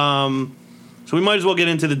 So we might as well get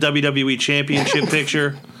into the WWE Championship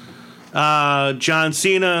picture. John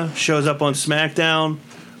Cena shows up on SmackDown.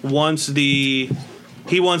 He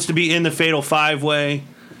wants to be in the Fatal 5-Way.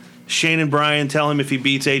 Shane and Bryan tell him if he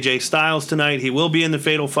beats AJ Styles tonight, he will be in the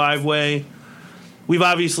Fatal 5-Way. We've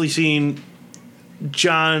obviously seen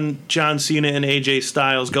John Cena and AJ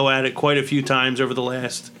Styles go at it quite a few times over the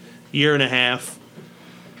last year and a half.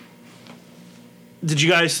 Did you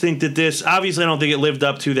guys think that this... Obviously, I don't think it lived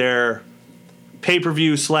up to their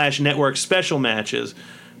pay-per-view / network special matches.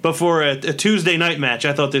 But for a Tuesday night match,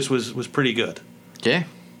 I thought this was pretty good. Yeah.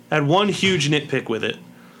 I had one huge nitpick with it.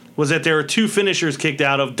 Was that there were two finishers kicked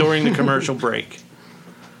out of during the commercial break.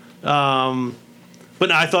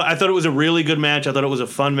 But I thought it was a really good match. I thought it was a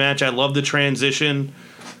fun match. I loved the transition,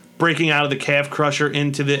 breaking out of the calf crusher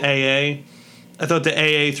into the AA. I thought the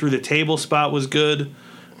AA through the table spot was good.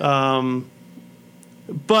 But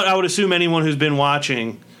I would assume anyone who's been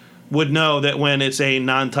watching would know that when it's a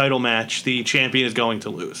non-title match, the champion is going to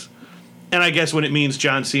lose. And I guess when it means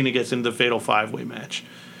John Cena gets into the Fatal 5-Way match.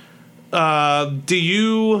 Do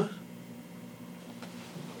you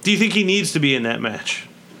think he needs to be in that match?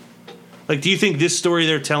 Like, do you think this story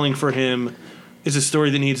they're telling for him is a story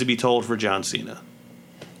that needs to be told for John Cena?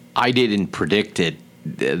 I didn't predict it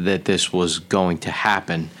that this was going to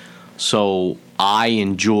happen, so I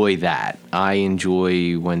enjoy that. I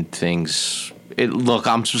enjoy when things. Look,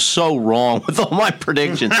 I'm so wrong with all my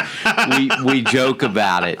predictions. we joke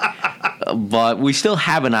about it, but we still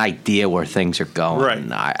have an idea where things are going.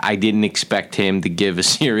 Right. I didn't expect him to give a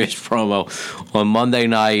serious promo on Monday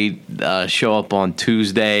night, show up on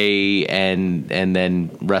Tuesday, and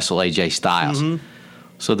then wrestle AJ Styles. Mm-hmm.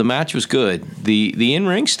 So the match was good. The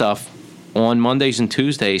in-ring stuff on Mondays and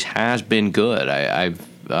Tuesdays has been good.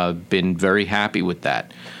 I've been very happy with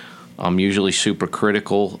that. I'm usually super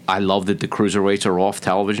critical. I love that the cruiserweights are off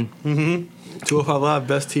television. Mm-hmm. 205 Live,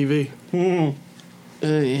 best TV.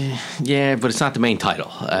 Mm-hmm. Yeah, but it's not the main title.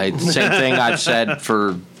 Same thing I've said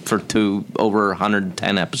for over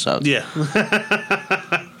 110 episodes. Yeah.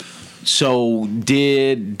 So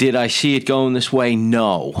did I see it going this way?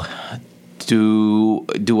 No. Do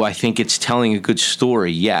I think it's telling a good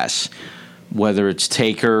story? Yes. Whether it's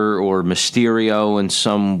Taker or Mysterio in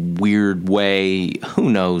some weird way, who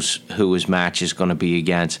knows who his match is going to be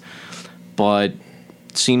against. But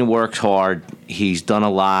Cena works hard. He's done a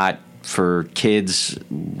lot for kids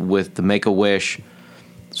with the Make-A-Wish.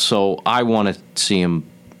 So I want to see him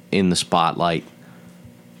in the spotlight.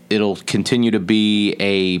 It'll continue to be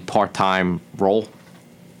a part-time role.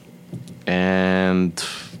 And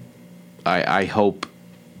I hope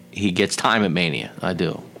he gets time at Mania. I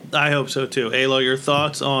do. I hope so too. Alo, your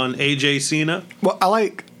thoughts on AJ Cena? Well, I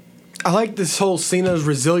like this whole Cena's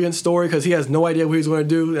resilient story because he has no idea what he's going to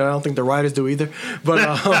do, and I don't think the writers do either. But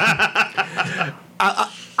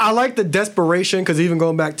I like the desperation because even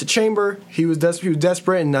going back to Chamber, he was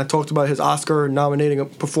desperate, and I talked about his Oscar nominating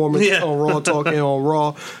performance on Raw Talk and on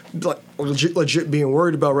Raw, like legit being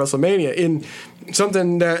worried about WrestleMania. In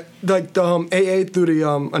something that like the AA through the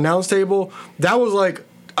announce table, that was like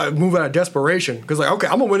a move out of desperation because like, okay,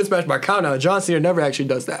 I'm gonna win this match by countdown. John Cena never actually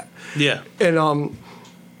does that. Yeah, and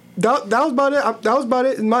that was about it. That was about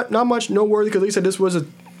it. Not much noteworthy because, like I said, this was a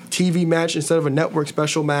TV match instead of a network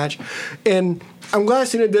special match, and I'm glad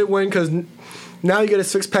Cena did win because now you get a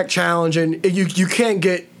 6-pack challenge, and you can't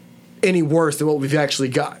get any worse than what we've actually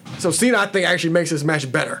got. So Cena, I think, actually makes this match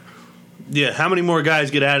better. Yeah, how many more guys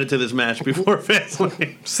get added to this match before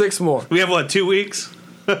Fastlane? 6 more. We have, what, 2 weeks?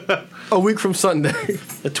 A week from Sunday.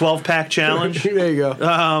 A 12-pack challenge? There you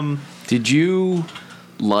go. Did you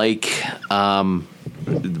like...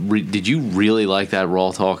 did you really like that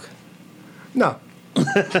Raw Talk? No.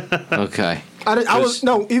 Okay.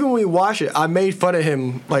 Even when we watch it, I made fun of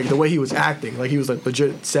him, like, the way he was acting. Like, he was, like,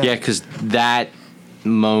 legit sad. Yeah, because that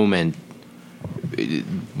moment...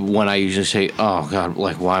 when I usually say, "Oh God,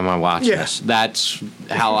 like why am I watching this?" That's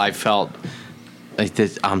how I felt. Like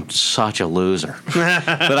I'm such a loser.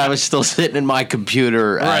 But I was still sitting in my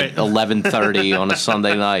computer at 11:30 on a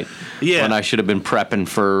Sunday night when I should have been prepping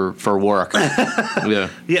for work.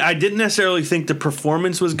 Yeah, I didn't necessarily think the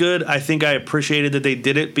performance was good. I think I appreciated that they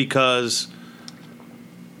did it because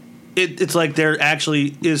it's like there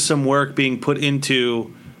actually is some work being put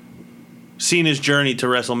into Cena's journey to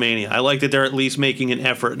WrestleMania. I like that they're at least making an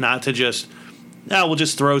effort not to just, we'll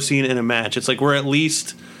just throw Cena in a match. It's like we're at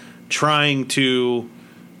least trying to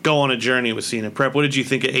go on a journey with Cena. Prep, what did you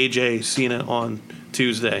think of AJ Cena on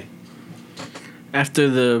Tuesday? After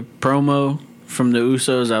the promo from the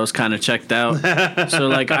Usos, I was kind of checked out. So,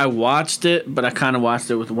 like, I watched it, but I kind of watched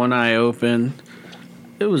it with one eye open.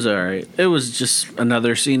 It was all right. It was just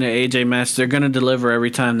another Cena AJ match. They're going to deliver every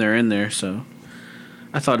time they're in there, so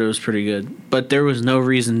I thought it was pretty good, but there was no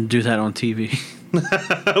reason to do that on TV.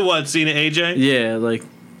 What, Cena AJ? Yeah, like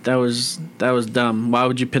that was dumb. Why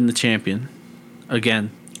would you pin the champion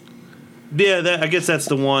again? Yeah, I guess that's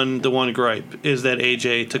the one gripe is that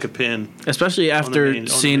AJ took a pin, especially after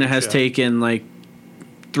Cena has taken like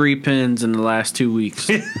 3 pins in the last 2 weeks.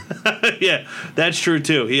 Yeah, that's true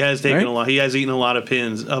too. He has taken a lot. He has eaten a lot of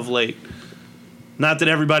pins of late. Not that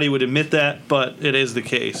everybody would admit that, but it is the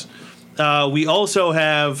case. We also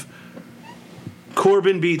have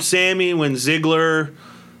Corbin beat Sammy when Ziggler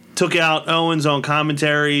took out Owens on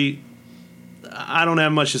commentary. I don't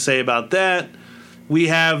have much to say about that. We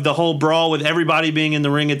have the whole brawl with everybody being in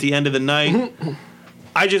the ring at the end of the night.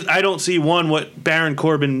 I don't see what Baron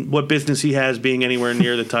Corbin, what business he has being anywhere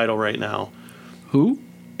near the title right now. Who?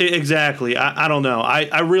 Exactly. I don't know.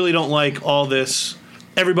 I really don't like all this.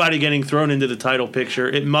 Everybody getting thrown into the title picture.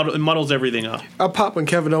 It muddles everything up. I popped when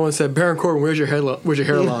Kevin Owens said, "Baron Corbin, where's your hairline?"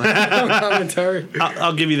 Commentary.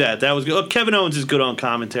 I'll give you that. That was good. Look, Kevin Owens is good on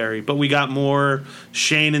commentary, but we got more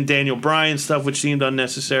Shane and Daniel Bryan stuff, which seemed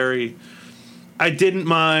unnecessary. I didn't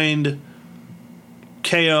mind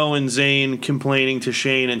KO and Zayn complaining to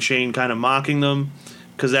Shane and Shane kind of mocking them,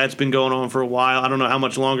 because that's been going on for a while. I don't know how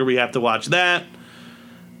much longer we have to watch that.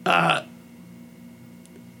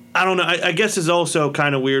 I don't know. I guess it's also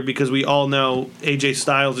kind of weird because we all know AJ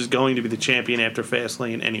Styles is going to be the champion after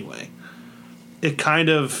Fastlane anyway. It kind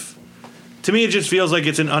of, to me, it just feels like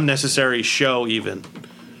it's an unnecessary show even.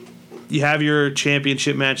 You have your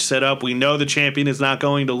championship match set up. We know the champion is not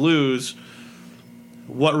going to lose.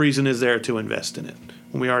 What reason is there to invest in it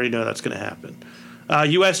when we already know that's going to happen?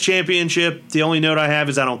 U.S. Championship, the only note I have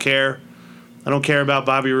is I don't care. I don't care about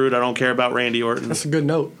Bobby Roode. I don't care about Randy Orton. That's a good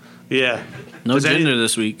note. Yeah. No Jinder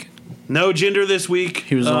this week. No Jinder this week.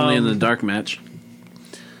 He was only in the dark match.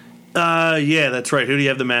 Yeah, that's right. Who do you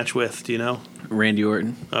have the match with? Do you know? Randy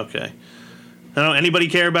Orton. Okay. I don't know. Anybody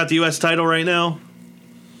care about the U.S. title right now?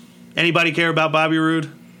 Anybody care about Bobby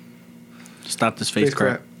Roode? Stop this face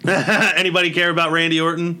crap. Anybody care about Randy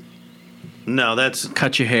Orton? No, that's...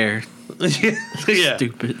 Cut your hair. Yeah.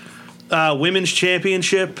 Stupid. Women's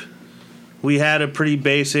Championship. We had a pretty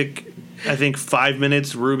basic, I think, 5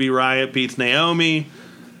 minutes. Ruby Riott beats Naomi.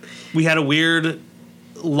 We had a weird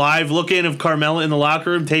live look-in of Carmella in the locker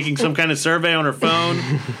room taking some kind of survey on her phone.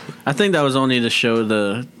 I think that was only to show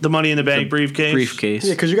the Money in the Bank briefcase.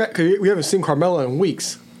 Yeah, because we haven't seen Carmella in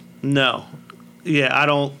weeks. No. Yeah, I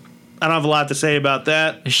don't have a lot to say about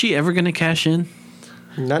that. Is she ever going to cash in?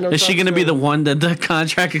 Is she going to be the one that the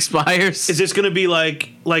contract expires? Is this going to be like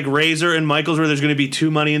Razor and Michaels, where there's going to be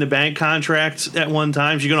 2 Money in the Bank contracts at one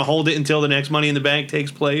time? She's going to hold it until the next Money in the Bank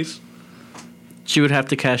takes place? She would have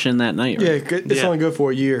to cash in that night, right? Yeah, it's only good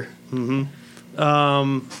for a year.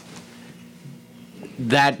 Mm-hmm.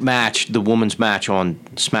 That match, the women's match on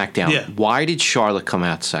SmackDown, Yeah. Why did Charlotte come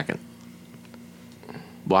out second?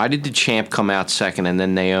 Why did the champ come out second and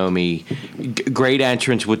then Naomi? Great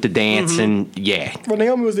entrance with the dance and yeah. Well,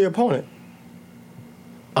 Naomi was the opponent.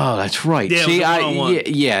 Oh, that's right. Yeah, See, it was a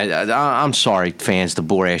one-on-one. I'm sorry, fans, to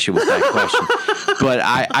bore ask you with that question, but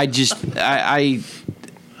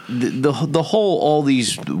the whole all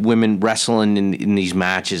these women wrestling in these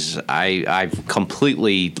matches, I've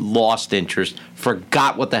completely lost interest,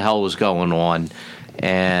 forgot what the hell was going on,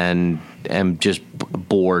 and am just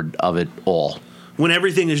bored of it all. When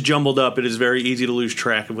everything is jumbled up, it is very easy to lose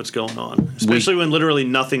track of what's going on, especially when literally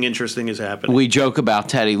nothing interesting is happening. We joke about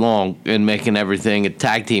Teddy Long and making everything a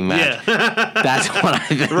tag team match. Yeah. That's what I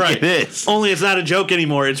think Right. it is. Only it's not a joke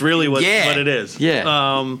anymore. It's really what it is.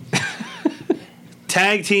 Yeah.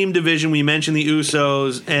 Tag team division, we mentioned the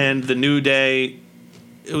Usos and the New Day.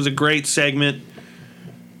 It was a great segment.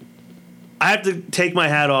 I have to take my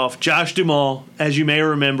hat off. Josh Duhamel, as you may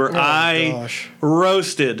remember,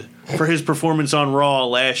 roasted for his performance on Raw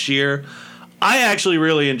last year. I actually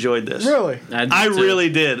really enjoyed this. Really? I really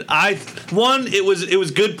did. It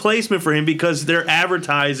was good placement for him because they're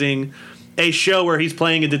advertising a show where he's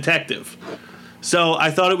playing a detective. So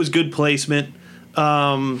I thought it was good placement.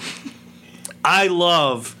 I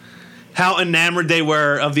love how enamored they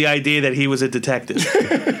were of the idea that he was a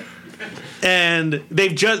detective. And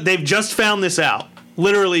they've just found this out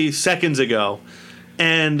literally seconds ago.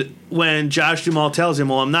 And when Josh Duhamel tells him,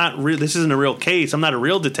 "Well, this isn't a real case. I'm not a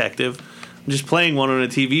real detective. I'm just playing one on a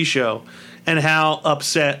TV show," and how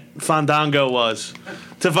upset Fandango was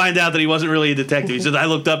to find out that he wasn't really a detective. He said, "I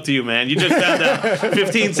looked up to you, man. You just found out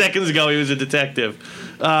 15 seconds ago he was a detective."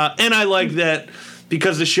 And I like that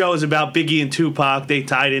because the show is about Biggie and Tupac. They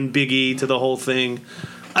tied in Biggie to the whole thing.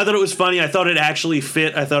 I thought it was funny. I thought it actually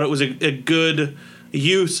fit. I thought it was a good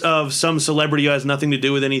use of some celebrity who has nothing to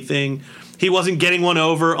do with anything. He wasn't getting one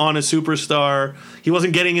over on a superstar. He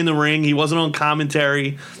wasn't getting in the ring. He wasn't on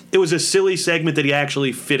commentary. It was a silly segment that he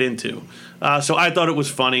actually fit into. So I thought it was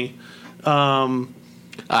funny.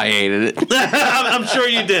 I hated it. I'm sure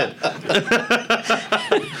you did.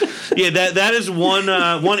 Yeah, that is one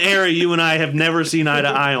area you and I have never seen eye to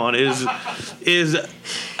eye on.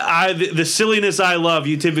 The silliness I love,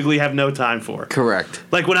 you typically have no time for. Correct.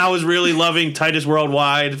 Like when I was really loving Titus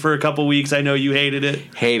Worldwide for a couple weeks, I know you hated it.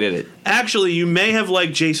 Hated it. Actually, you may have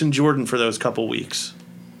liked Jason Jordan for those couple weeks.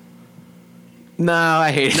 No,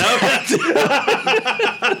 I hate it.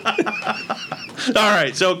 All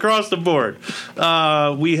right, so across the board,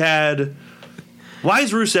 we had... Why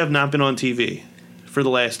has Rusev not been on TV for the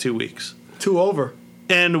last 2 weeks? 2 over.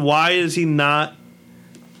 And why is he not...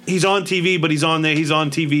 he's on TV, but he's on there. He's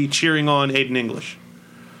on TV cheering on Aiden English.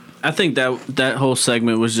 I think that whole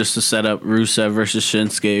segment was just to set up Rusev versus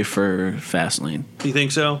Shinsuke for Fastlane. You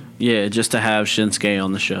think so? Yeah, just to have Shinsuke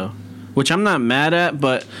on the show, which I'm not mad at,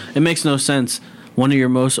 but it makes no sense. One of your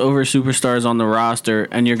most over superstars on the roster,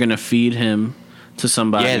 and you're gonna feed him to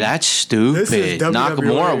somebody. Yeah, that's stupid. This is WWE.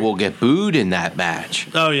 Nakamura will get booed in that match.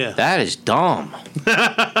 Oh yeah. That is dumb.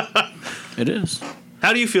 It is.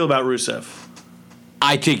 How do you feel about Rusev?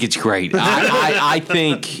 I think it's great. I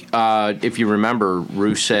think if you remember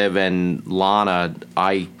Rusev and Lana,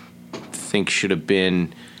 I think should have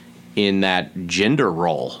been in that gender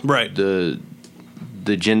role. Right. The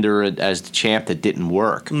gender as the champ that didn't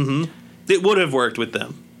work. Mm-hmm. It would have worked with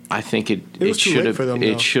them. I think it was too should late have for them, though.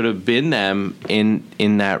 it should have been them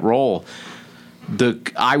in that role.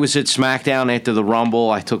 I was at SmackDown after the Rumble.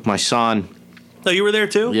 I took my son. Oh, you were there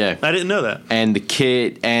too? Yeah. I didn't know that. And the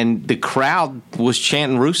kid and the crowd was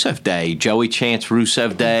chanting Rusev Day. Joey chants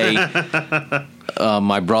Rusev Day.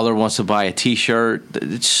 My brother wants to buy a T-shirt.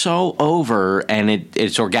 It's so over, and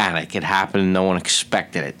it's organic. It happened. No one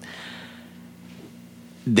expected it.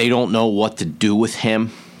 They don't know what to do with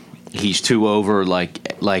him. He's too over,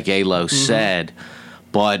 like Alo said.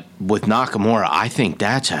 But with Nakamura, I think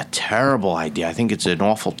that's a terrible idea. I think it's an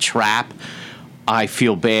awful trap. I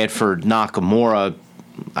feel bad for Nakamura.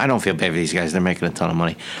 I don't feel bad for these guys. They're making a ton of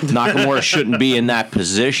money. Nakamura shouldn't be in that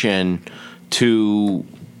position to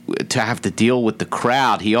have to deal with the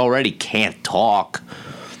crowd. He already can't talk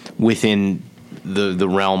within the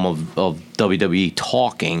realm of WWE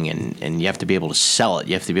talking, and you have to be able to sell it.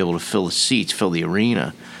 You have to be able to fill the seats, fill the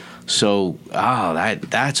arena. So,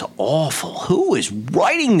 that's awful. Who is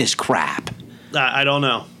writing this crap? I don't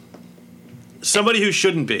know. Somebody who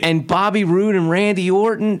shouldn't be. And Bobby Roode and Randy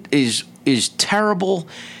Orton is terrible.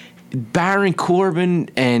 Baron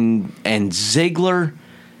Corbin and Ziggler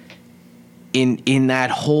in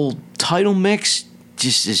that whole title mix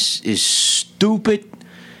just is stupid.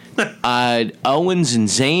 Owens and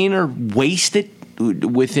Zayn are wasted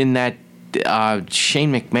within that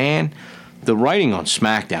Shane McMahon. The writing on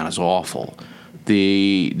SmackDown is awful.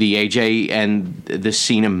 The AJ and the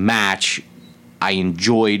Cena match, I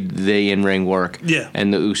enjoyed the in-ring work. Yeah.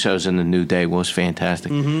 And the Usos and the New Day was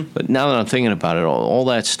fantastic. Mm-hmm. But now that I'm thinking about it, all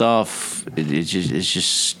that stuff it's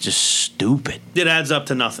just stupid. It adds up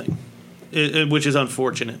to nothing, which is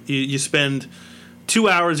unfortunate. You spend 2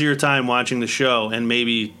 hours of your time watching the show, and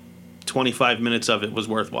maybe 25 minutes of it was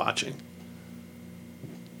worth watching.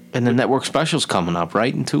 And the network special's coming up,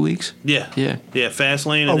 right, in 2 weeks? Yeah. Yeah. Yeah,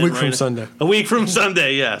 Fastlane. A week from Sunday. A week from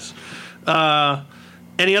Sunday, yes.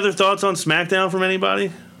 Any other thoughts on SmackDown from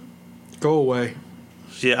anybody? Go away.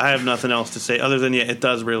 Yeah, I have nothing else to say other than, yeah, it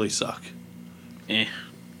does really suck. It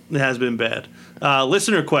has been bad.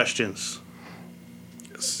 Listener questions.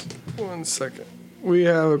 Yes. 1 second. We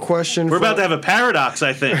have a question. We're about to have a paradox,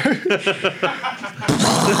 I think.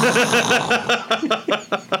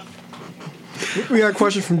 We got a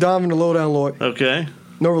question from Dom the Lowdown Lloyd. Okay.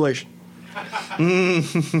 No relation. He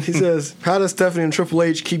says, how does Stephanie and Triple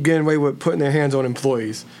H keep getting away with putting their hands on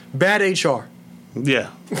employees? Bad HR.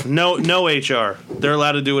 Yeah. No HR. They're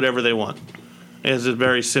allowed to do whatever they want. It's a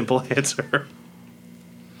very simple answer.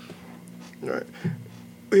 All right.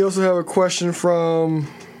 We also have a question from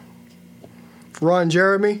Ron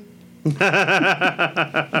Jeremy.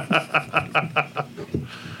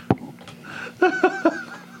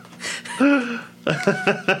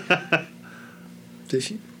 Did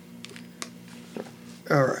she?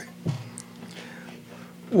 All right.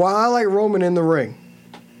 While I like Roman in the ring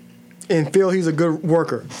and feel he's a good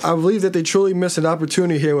worker, I believe that they truly missed an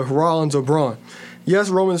opportunity here with Rollins or Braun. Yes,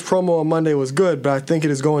 Roman's promo on Monday was good, but I think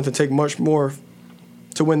it is going to take much more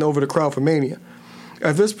to win over the crowd for Mania.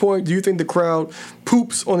 At this point, do you think the crowd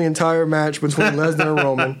poops on the entire match between Lesnar and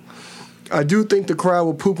Roman? I do think the crowd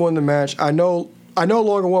will poop on the match. I no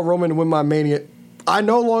longer want Roman to win my Mania. I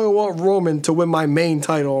no longer want Roman to win my main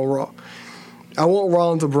title on Raw. I want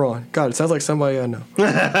Rollins or Braun. God, it sounds like somebody I know.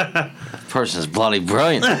 Person's bloody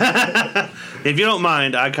brilliant. If you don't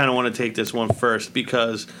mind, I kind of want to take this one first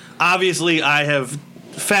because obviously I have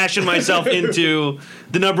fashioned myself into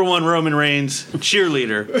the number one Roman Reigns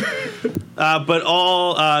cheerleader. But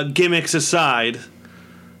all gimmicks aside,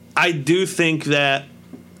 I do think that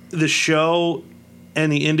the show and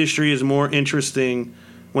the industry is more interesting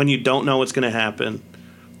when you don't know what's going to happen.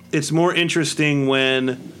 It's more interesting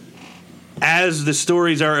when, as the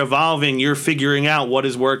stories are evolving, you're figuring out what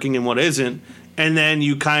is working and what isn't, and then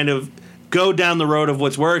you kind of go down the road of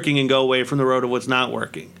what's working and go away from the road of what's not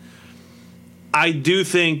working. I do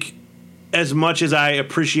think, as much as I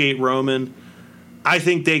appreciate Roman, I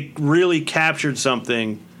think they really captured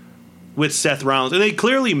something with Seth Rollins. And they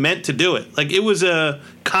clearly meant to do it. Like, it was a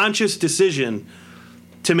conscious decision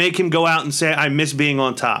to make him go out and say, I miss being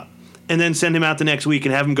on top. And then send him out the next week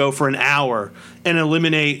and have him go for an hour and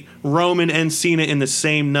eliminate Roman and Cena in the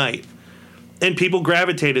same night. And people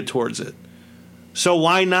gravitated towards it. So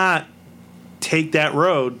why not take that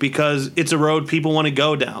road? Because it's a road people want to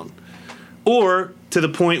go down. Or, to the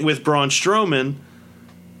point with Braun Strowman,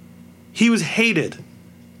 he was hated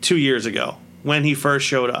 2 years ago when he first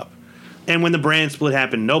showed up. And when the brand split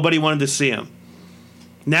happened, nobody wanted to see him.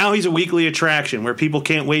 Now he's a weekly attraction where people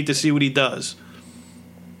can't wait to see what he does.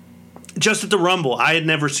 Just at the Rumble, I had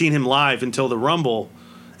never seen him live until the Rumble,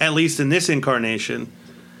 at least in this incarnation.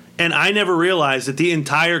 And I never realized that the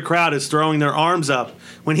entire crowd is throwing their arms up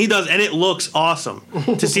when he does, and it looks awesome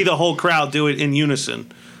to see the whole crowd do it in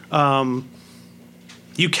unison.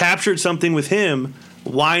 You captured something with him.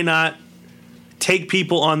 Why not take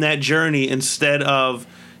people on that journey instead of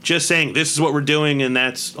just saying, this is what we're doing and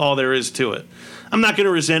that's all there is to it? I'm not going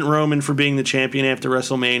to resent Roman for being the champion after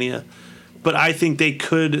WrestleMania, but I think they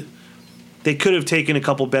could have taken a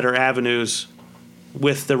couple better avenues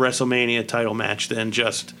with the WrestleMania title match than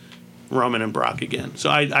just Roman and Brock again. So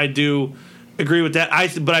I do agree with that.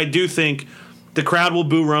 But I do think the crowd will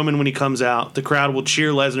boo Roman when he comes out. The crowd will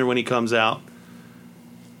cheer Lesnar when he comes out.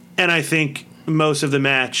 And I think most of the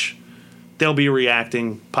match, they'll be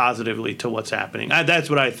reacting positively to what's happening. That's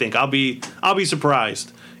what I think. I'll be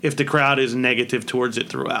surprised if the crowd is negative towards it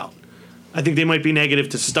throughout. I think they might be negative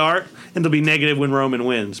to start, and they'll be negative when Roman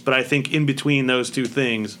wins. But I think in between those two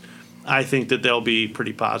things, I think that they'll be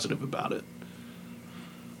pretty positive about it.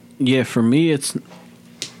 Yeah, for me,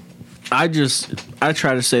 I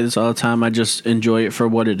try to say this all the time. I just enjoy it for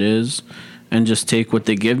what it is and just take what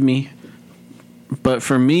they give me. But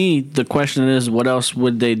for me, the question is, what else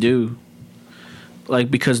would they do? Like,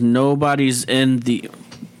 because nobody's in the...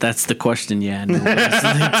 That's the question, yeah.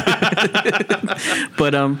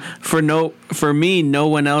 But for me, no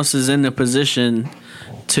one else is in the position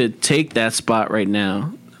to take that spot right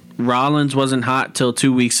now. Rollins wasn't hot till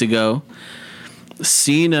 2 weeks ago.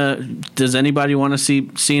 Cena, does anybody want to see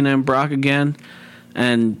Cena and Brock again?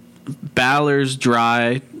 And Balor's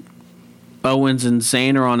dry. Owens and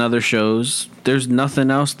Zayn are on other shows. There's nothing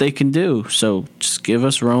else they can do. So just give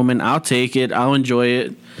us Roman. I'll take it. I'll enjoy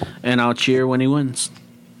it. And I'll cheer when he wins.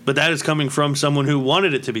 But that is coming from someone who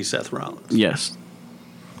wanted it to be Seth Rollins. Yes.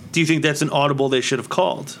 Do you think that's an audible they should have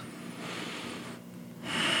called?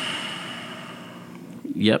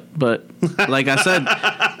 Yep, but like I said,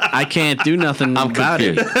 I can't do nothing about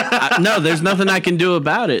it. No, there's nothing I can do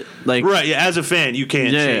about it. Like, right, yeah, as a fan, you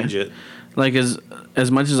can't change it. Like, as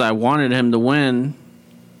much as I wanted him to win,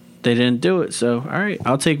 they didn't do it. So, all right,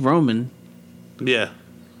 I'll take Roman. Yeah.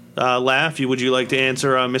 Laugh, would you like to answer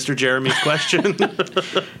Mr. Jeremy's question?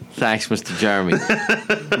 Thanks, Mr. Jeremy.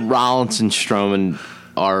 Rollins and Strowman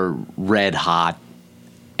are red hot.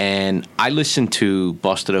 And I listen to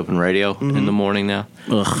Busted Open Radio in the morning now.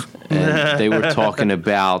 Ugh. And they were talking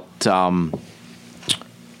about Strowman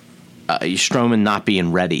not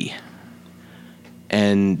being ready.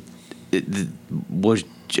 And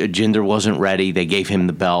Jinder wasn't ready. They gave him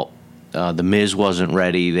the belt. The Miz wasn't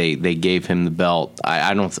ready. They gave him the belt.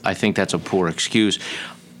 I think that's a poor excuse.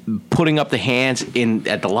 Putting up the hands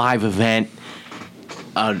at the live event,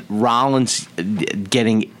 Rollins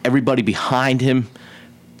getting everybody behind him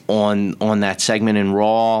on that segment in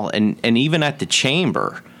Raw, and even at the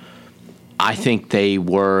Chamber, I think they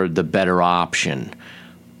were the better option.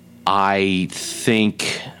 I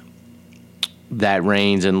think that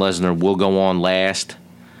Reigns and Lesnar will go on last.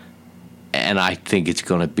 And I think it's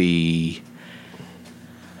going to be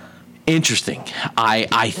interesting.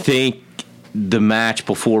 I think the match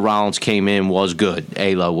before Rollins came in was good.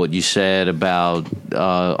 Ayla, what you said about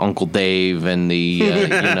Uncle Dave and the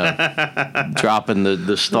dropping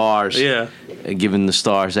the stars, giving the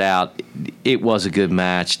stars out. It was a good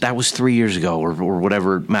match. That was 3 years ago, or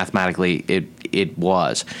whatever mathematically it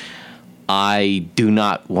was. I do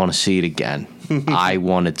not want to see it again. I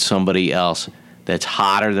wanted somebody else that's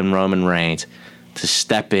hotter than Roman Reigns to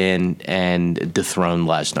step in and dethrone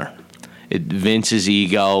Lesnar. Vince's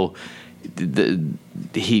ego,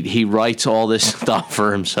 he writes all this stuff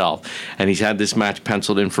for himself, and he's had this match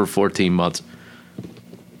penciled in for 14 months.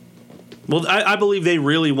 Well, I believe they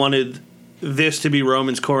really wanted this to be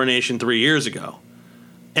Roman's coronation 3 years ago,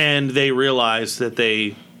 and they realized that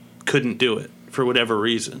they couldn't do it for whatever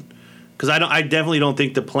reason. Because I definitely don't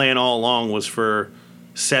think the plan all along was for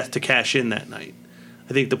Seth to cash in that night.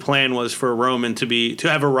 I think the plan was for Roman to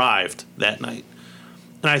have arrived that night.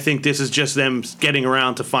 And I think this is just them getting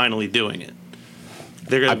around to finally doing it.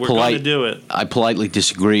 We're going to do it. I politely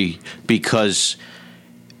disagree because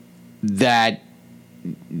that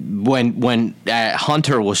when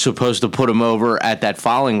Hunter was supposed to put him over at that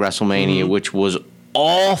following WrestleMania, which was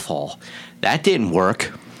awful, that didn't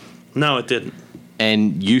work. No, it didn't.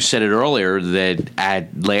 And you said it earlier that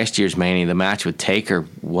at last year's Mania, the match with Taker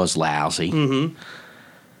was lousy. Mm-hmm.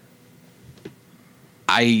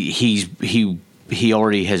 He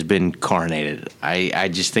already has been coronated. I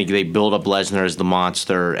just think they build up Lesnar as the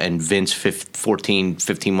monster, and Vince 15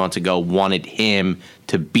 months ago wanted him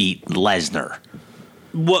to beat Lesnar.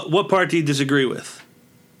 What part do you disagree with?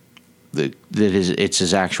 It's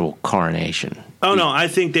his actual coronation. Oh, no, I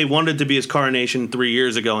think they wanted to be his coronation 3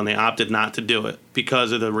 years ago, and they opted not to do it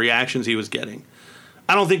because of the reactions he was getting.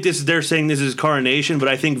 I don't think they're saying this is his coronation, but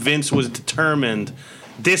I think Vince was determined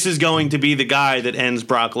this is going to be the guy that ends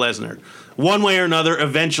Brock Lesnar. One way or another,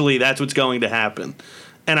 eventually that's what's going to happen.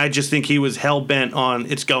 And I just think he was hell-bent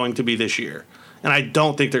on it's going to be this year. And I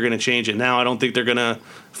don't think they're going to change it now. I don't think they're going to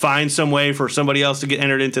find some way for somebody else to get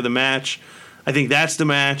entered into the match. I think that's the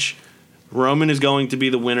match. Roman is going to be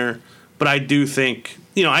the winner. But I do think,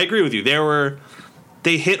 I agree with you.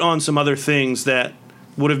 They hit on some other things that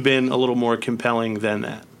would have been a little more compelling than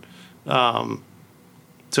that.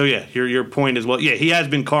 So yeah, your point is, well, yeah, he has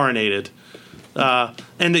been coronated.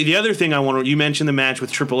 And the other thing you mentioned the match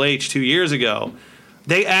with Triple H 2 years ago.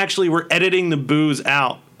 They actually were editing the boos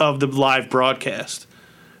out of the live broadcast,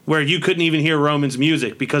 where you couldn't even hear Roman's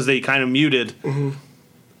music because they kind of muted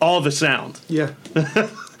all the sound. Yeah.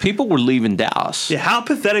 People were leaving Dallas. Yeah, how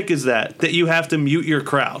pathetic is that you have to mute your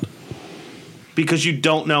crowd because you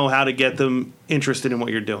don't know how to get them interested in what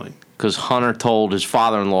you're doing? Because Hunter told his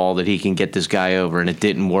father-in-law that he can get this guy over, and it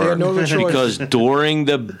didn't work. no other choice. Because during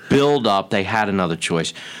the build-up, they had another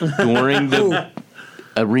choice. During a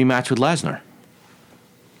rematch with Lesnar.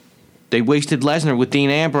 They wasted Lesnar with Dean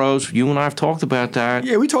Ambrose. You and I have talked about that.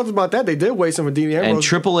 Yeah, we talked about that. They did waste him with Dean Ambrose. And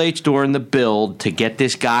Triple H during the build to get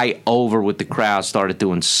this guy over with the crowd started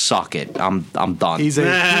doing "suck it." I'm done. He's a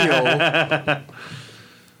heel.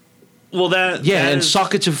 Well, that and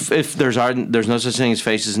suck it if there's no such thing as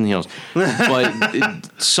faces and heels,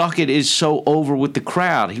 but suck it is so over with the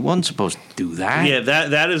crowd. He wasn't supposed to do that. Yeah,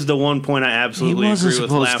 that is the one point I absolutely He wasn't agree with.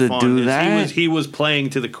 supposed to do that. He was playing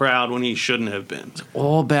to the crowd when he shouldn't have been.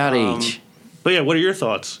 All about age. But yeah, what are your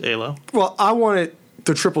thoughts, Alo? Well, I wanted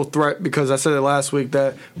the triple threat because I said it last week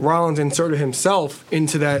that Rollins inserted himself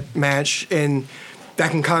into that match, and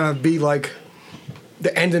that can kind of be like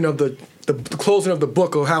the ending of the closing of the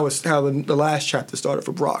book of how the last chapter started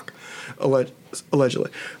for Brock, allegedly.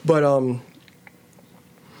 But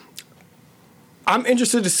I'm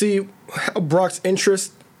interested to see how Brock's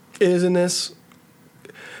interest is in this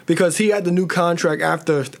because he had the new contract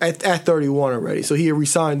at 31 already, so he had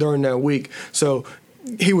resigned during that week. So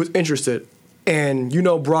he was interested. And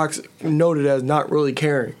Brock's noted as not really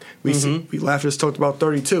caring. We laughed, just talked about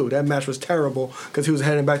 32. That match was terrible because he was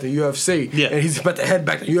heading back to UFC. Yeah. And he's about to head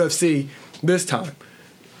back to UFC this time.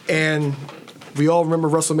 And we all remember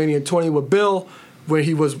WrestleMania 20 with Bill when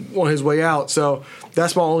he was on his way out. So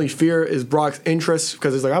that's my only fear is Brock's interest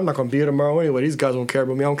because it's like, I'm not going to be here tomorrow anyway. These guys don't care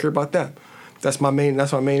about me. I don't care about them. That's my main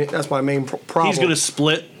problem. He's going to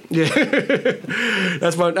split. Yeah,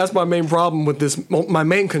 that's my main problem with this. My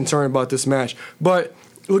main concern about this match. But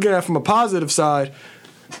looking at it from a positive side,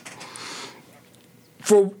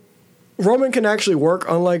 for Roman can actually work,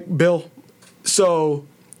 unlike Bill. So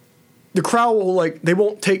the crowd they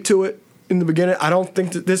won't take to it in the beginning. I don't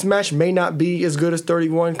think that this match may not be as good as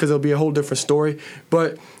 31 because it'll be a whole different story.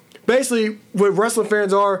 But basically, what wrestling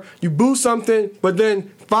fans are, you boo something, but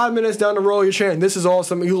then 5 minutes down the road, you're chanting, "This is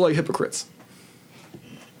awesome." You look like hypocrites.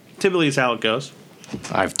 Typically, is how it goes.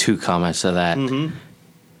 I have two comments to that.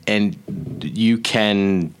 And you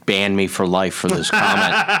can ban me for life for this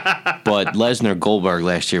comment. But Lesnar Goldberg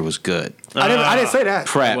last year was good. I didn't say that.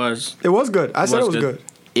 Prep. It was good. I said it was good.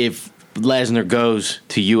 If Lesnar goes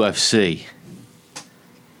to UFC,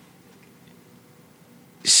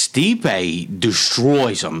 Stipe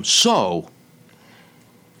destroys him. So,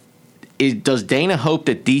 does Dana hope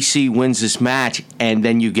that DC wins this match and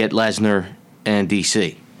then you get Lesnar and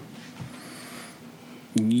DC?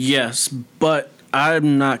 Yes, but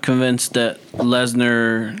I'm not convinced that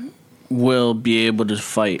Lesnar will be able to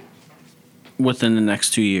fight within the next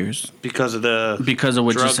 2 years Because of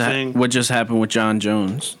what drug thing? what just happened with John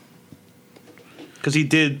Jones. Because he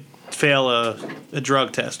did fail a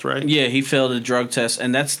drug test, right? Yeah, he failed a drug test,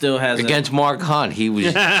 and that still hasn't. Against Mark Hunt, he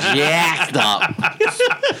was jacked up.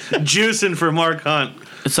 Juicing for Mark Hunt.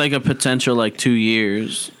 It's like a potential 2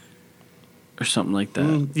 years or something like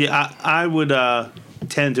that. Yeah, I would.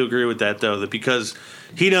 tend to agree with that, though, that because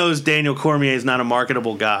he knows Daniel Cormier is not a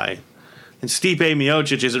marketable guy. And Stipe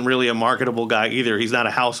Miocic isn't really a marketable guy either. He's not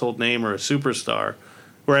a household name or a superstar.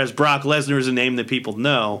 Whereas Brock Lesnar is a name that people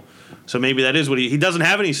know. So maybe that is what he doesn't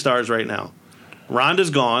have any stars right now. Ronda's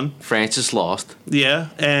gone. Francis lost. Yeah.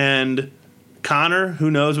 And Conor,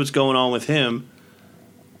 who knows what's going on with him.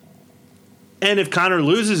 And if Conor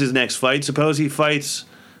loses his next fight, suppose he fights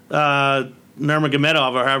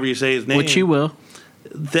Nurmagomedov, or however you say his name. Which he will.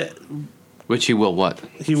 Which he will what?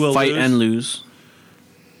 He will Fight lose. and lose.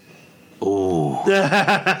 Oh.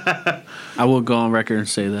 I will go on record and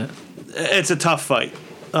say that. It's a tough fight.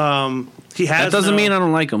 He has That doesn't mean I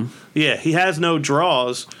don't like him. Yeah, he has no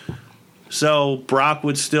draws. So Brock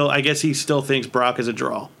would still, I guess he still thinks Brock is a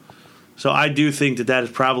draw. So I do think that is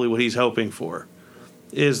probably what he's hoping for,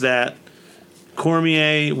 is that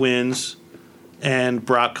Cormier wins and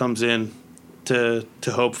Brock comes in to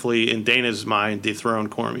hopefully, in Dana's mind, dethrone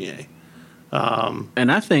Cormier.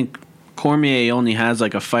 And I think Cormier only has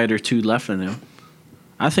like a fight or two left in him.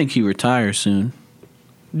 I think he retires soon.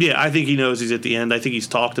 Yeah, I think he knows he's at the end. I think he's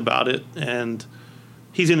talked about it, and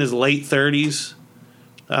he's in his late 30s.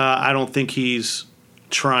 I don't think he's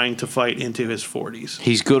trying to fight into his 40s.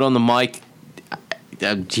 He's good on the mic.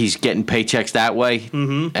 He's getting paychecks that way,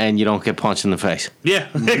 and you don't get punched in the face. Yeah,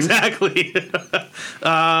 exactly.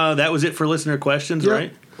 That was it for listener questions, Yeah.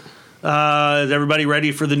 right? Is everybody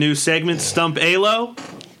ready for the new segment, Stump Alo?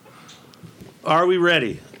 Are we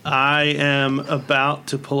ready? I am about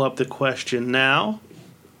to pull up the question now.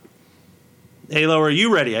 Alo, are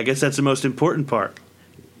you ready? I guess that's the most important part.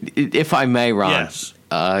 If I may, Ron, Yes.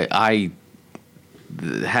 I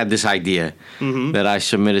had this idea that I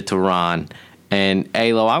submitted to Ron. And,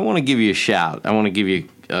 Alo, I want to give you a shout. I want to give you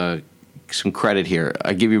some credit here.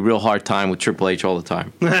 I give you a real hard time with Triple H all the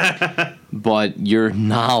time. But your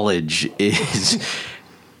knowledge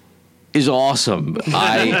is awesome.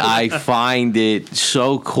 I find it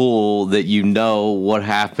so cool that you know what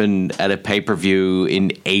happened at a pay-per-view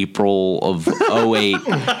in April of 2008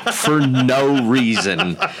 for no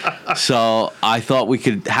reason. So I thought we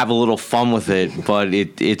could have a little fun with it, but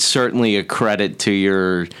it's certainly a credit to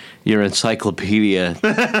your encyclopedia.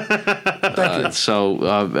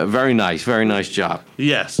 Very nice job.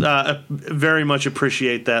 Yes, very much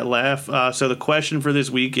appreciate that laugh. So the question for this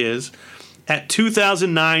week is, at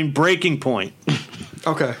 2009 Breaking Point,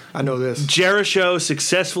 Okay, I know this. Jericho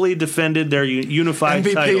successfully defended their unified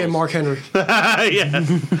MVP titles. and Mark Henry. Yeah.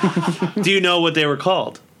 Do you know what they were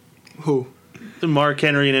called? Who? Mark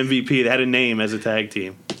Henry and MVP. They had a name as a tag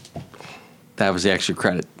team. That was the extra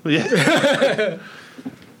credit. Yeah.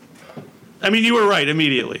 I mean, you were right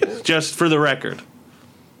immediately, just for the record.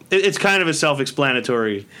 It's kind of a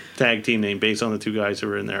self-explanatory tag team name based on the two guys who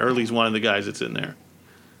were in there, or at least one of the guys that's in there.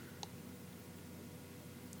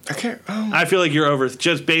 I can't. I feel like you're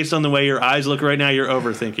just based on the way your eyes look right now, you're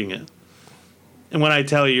overthinking it. And when I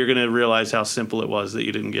tell you, you're going to realize how simple it was that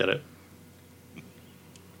you didn't get it.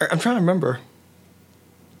 I'm trying to remember.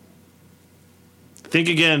 Think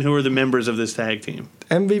again, who are the members of this tag team?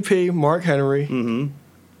 MVP, Mark Henry. Mm-hmm.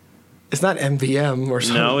 It's not MVM or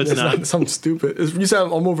something. No, it's not. Something stupid. You said I'm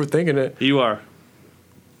overthinking it. You are.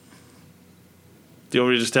 Do you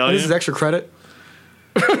want me to just tell you? This is extra credit?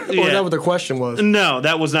 Or is that what the question was? No,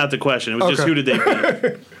 that was not the question. It was just Okay. who did they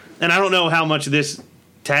beat. And I don't know how much this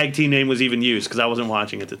tag team name was even used because I wasn't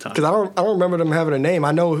watching at the time. Because I don't remember them having a name.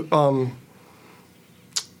 I know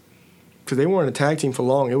because they weren't a tag team for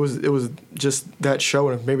long. It was just that show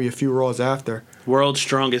and maybe a few Raws after. World's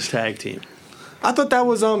Strongest Tag Team. I thought that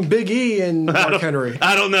was Big E and Mark Henry.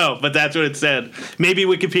 I don't know, but that's what it said. Maybe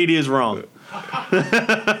Wikipedia is wrong.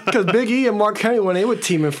 Because Big E and Mark Henry, when they were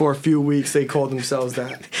teaming for a few weeks, they called themselves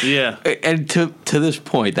that. Yeah. And to this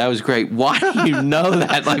point, that was great. Why do you know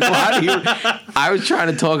that? Like, why do you? I was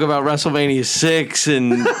trying to talk about WrestleMania 6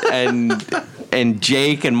 and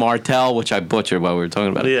Jake and Martel, which I butchered while we were talking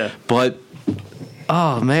about it. Yeah. But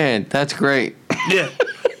oh man, that's great. Yeah.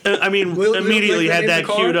 I mean, We'll immediately name had the that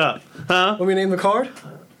card? queued up. Huh? Let me name the card.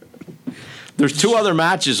 There's two other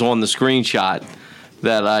matches on the screenshot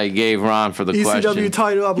that I gave Ron for the ECW question.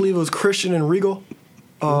 title, I believe it was Christian and Regal.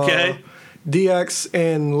 Okay. DX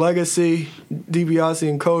and Legacy, DiBiase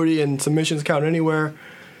and Cody, and submissions count anywhere.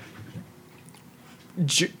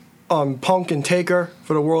 Punk and Taker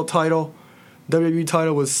for the world title. WWE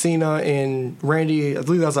title was Cena and Randy. I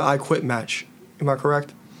believe that was an I Quit match. Am I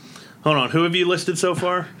correct? Hold on. Who have you listed so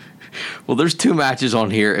far? Well, there's two matches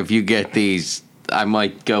on here. If you get these, I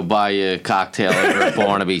might go buy you a cocktail over at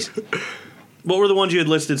Barnaby's. What were the ones you had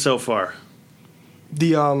listed so far?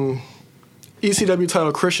 The ECW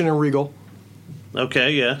title, Christian and Regal.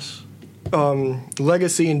 Okay, yes.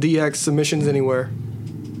 Legacy and DX submissions anywhere.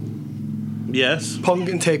 Yes. Punk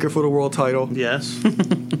and Taker for the world title. Yes.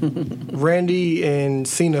 Randy and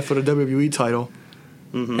Cena for the WWE title.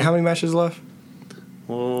 Mm-hmm. And how many matches left?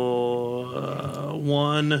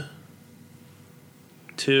 1,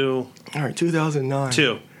 2. All right, 2009.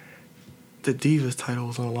 2. The Divas title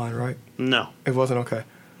was on the line, right? No. It wasn't okay.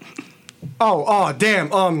 Oh,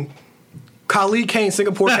 damn. Khali Kane,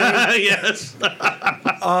 Singapore Kane. Yes.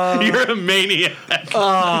 You're a maniac.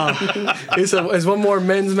 Is one more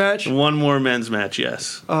men's match? One more men's match,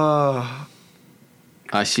 yes. I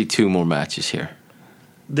see 2 more matches here.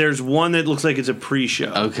 There's one that looks like it's a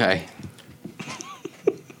pre-show. Okay.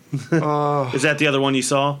 Is that the other one you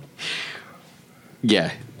saw?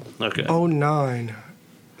 Yeah. Okay. 09.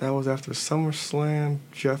 That was after SummerSlam.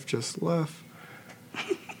 Jeff just left.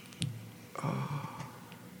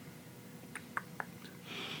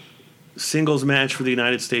 Singles match for the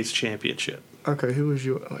United States Championship. Okay, who was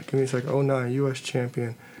you? Like, give me a second. 09, U.S.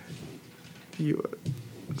 champion.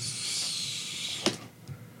 U.S.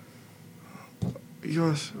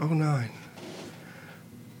 09.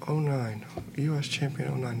 09. U.S.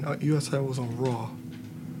 champion 09. U.S. title was on Raw.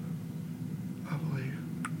 I believe.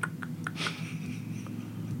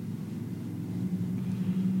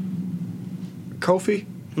 Kofi?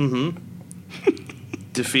 Mm-hmm.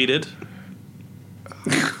 Defeated.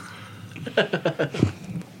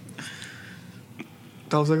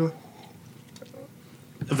 Dolph Ziggler?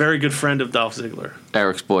 A very good friend of Dolph Ziggler.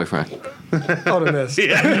 Eric's boyfriend. Oh, the Miz.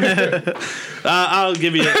 I'll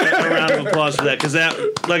give you a round of applause for that, because that,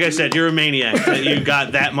 like I said, you're a maniac. That you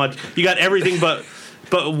got that much. You got everything but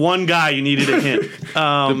one guy you needed a hint.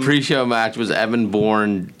 The pre-show match was Evan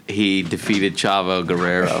Bourne. He defeated Chavo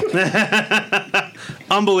Guerrero.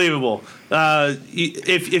 Unbelievable.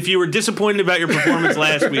 If you were disappointed about your performance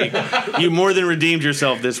last week, you more than redeemed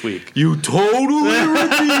yourself this week. You totally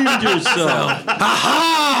redeemed yourself.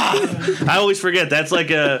 I always forget. That's like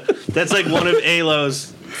one of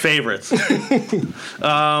Alo's favorites.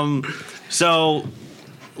 So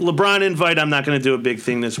LeBron invite, I'm not going to do a big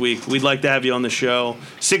thing this week. We'd like to have you on the show.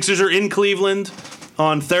 Sixers are in Cleveland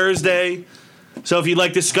on Thursday. So if you'd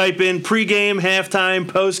like to Skype in pregame, halftime,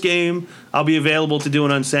 postgame, I'll be available to do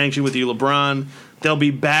an unsanctioned with you, LeBron. They'll be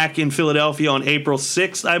back in Philadelphia on April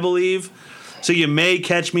 6th, I believe. So you may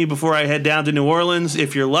catch me before I head down to New Orleans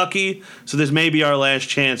if you're lucky. So this may be our last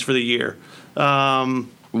chance for the year.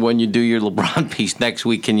 When you do your LeBron piece next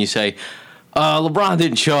week, can you say, LeBron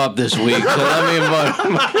didn't show up this week, so let me invite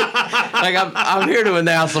him. Like, I'm here to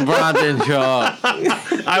announce LeBron didn't show up.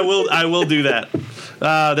 I will do that.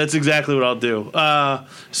 That's exactly what I'll do.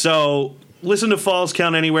 So listen to Falls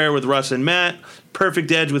Count Anywhere with Russ and Matt.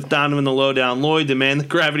 Perfect Edge with Donovan the Lowdown Lloyd, the man that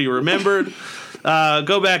gravity remembered.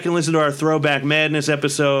 Go back and listen to our Throwback Madness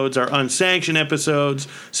episodes, our unsanctioned episodes.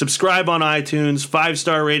 Subscribe on iTunes,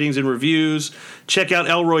 5-star ratings and reviews. Check out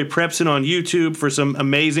Elroy Prepson on YouTube for some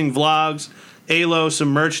amazing vlogs. Alo, some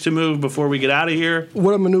merch to move before we get out of here.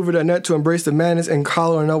 Whatamaneuver.net to embrace the madness, and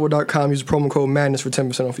collarandelbow.com. Use the promo code madness for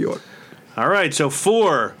 10% off your order. All right, so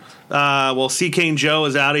CK and Joe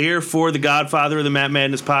is out of here. For the Godfather of the Matt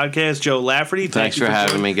Madness podcast, Joe Lafferty. Thanks for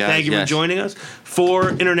having me, guys. Thank you for joining us.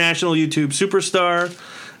 For international YouTube superstar,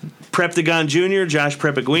 Preptagon Jr., Josh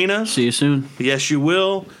Prepaguina. See you soon. Yes, you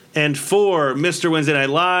will. And for Mr. Wednesday Night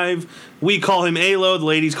Live, we call him Alo, the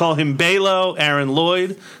ladies call him Balo, Aaron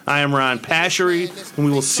Lloyd. I am Ron Pashery, and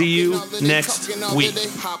we will see you next week.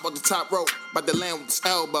 Hop on the top rope, by the land with his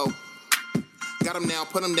elbow. Got him now,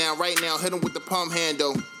 put him down right now, hit him with the palm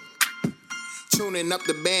handle. Tuning up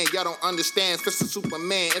the band, y'all don't understand. Fist of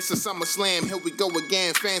Superman, it's a SummerSlam. Here we go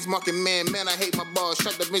again. Fans marking man, I hate my balls.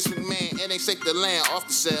 Shut the Vince McMahon, it ain't safe to land off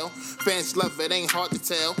the cell. Fans love it, ain't hard to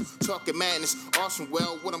tell. Talking madness, awesome.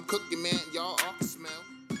 Well, what I'm cooking, man, y'all all can smell.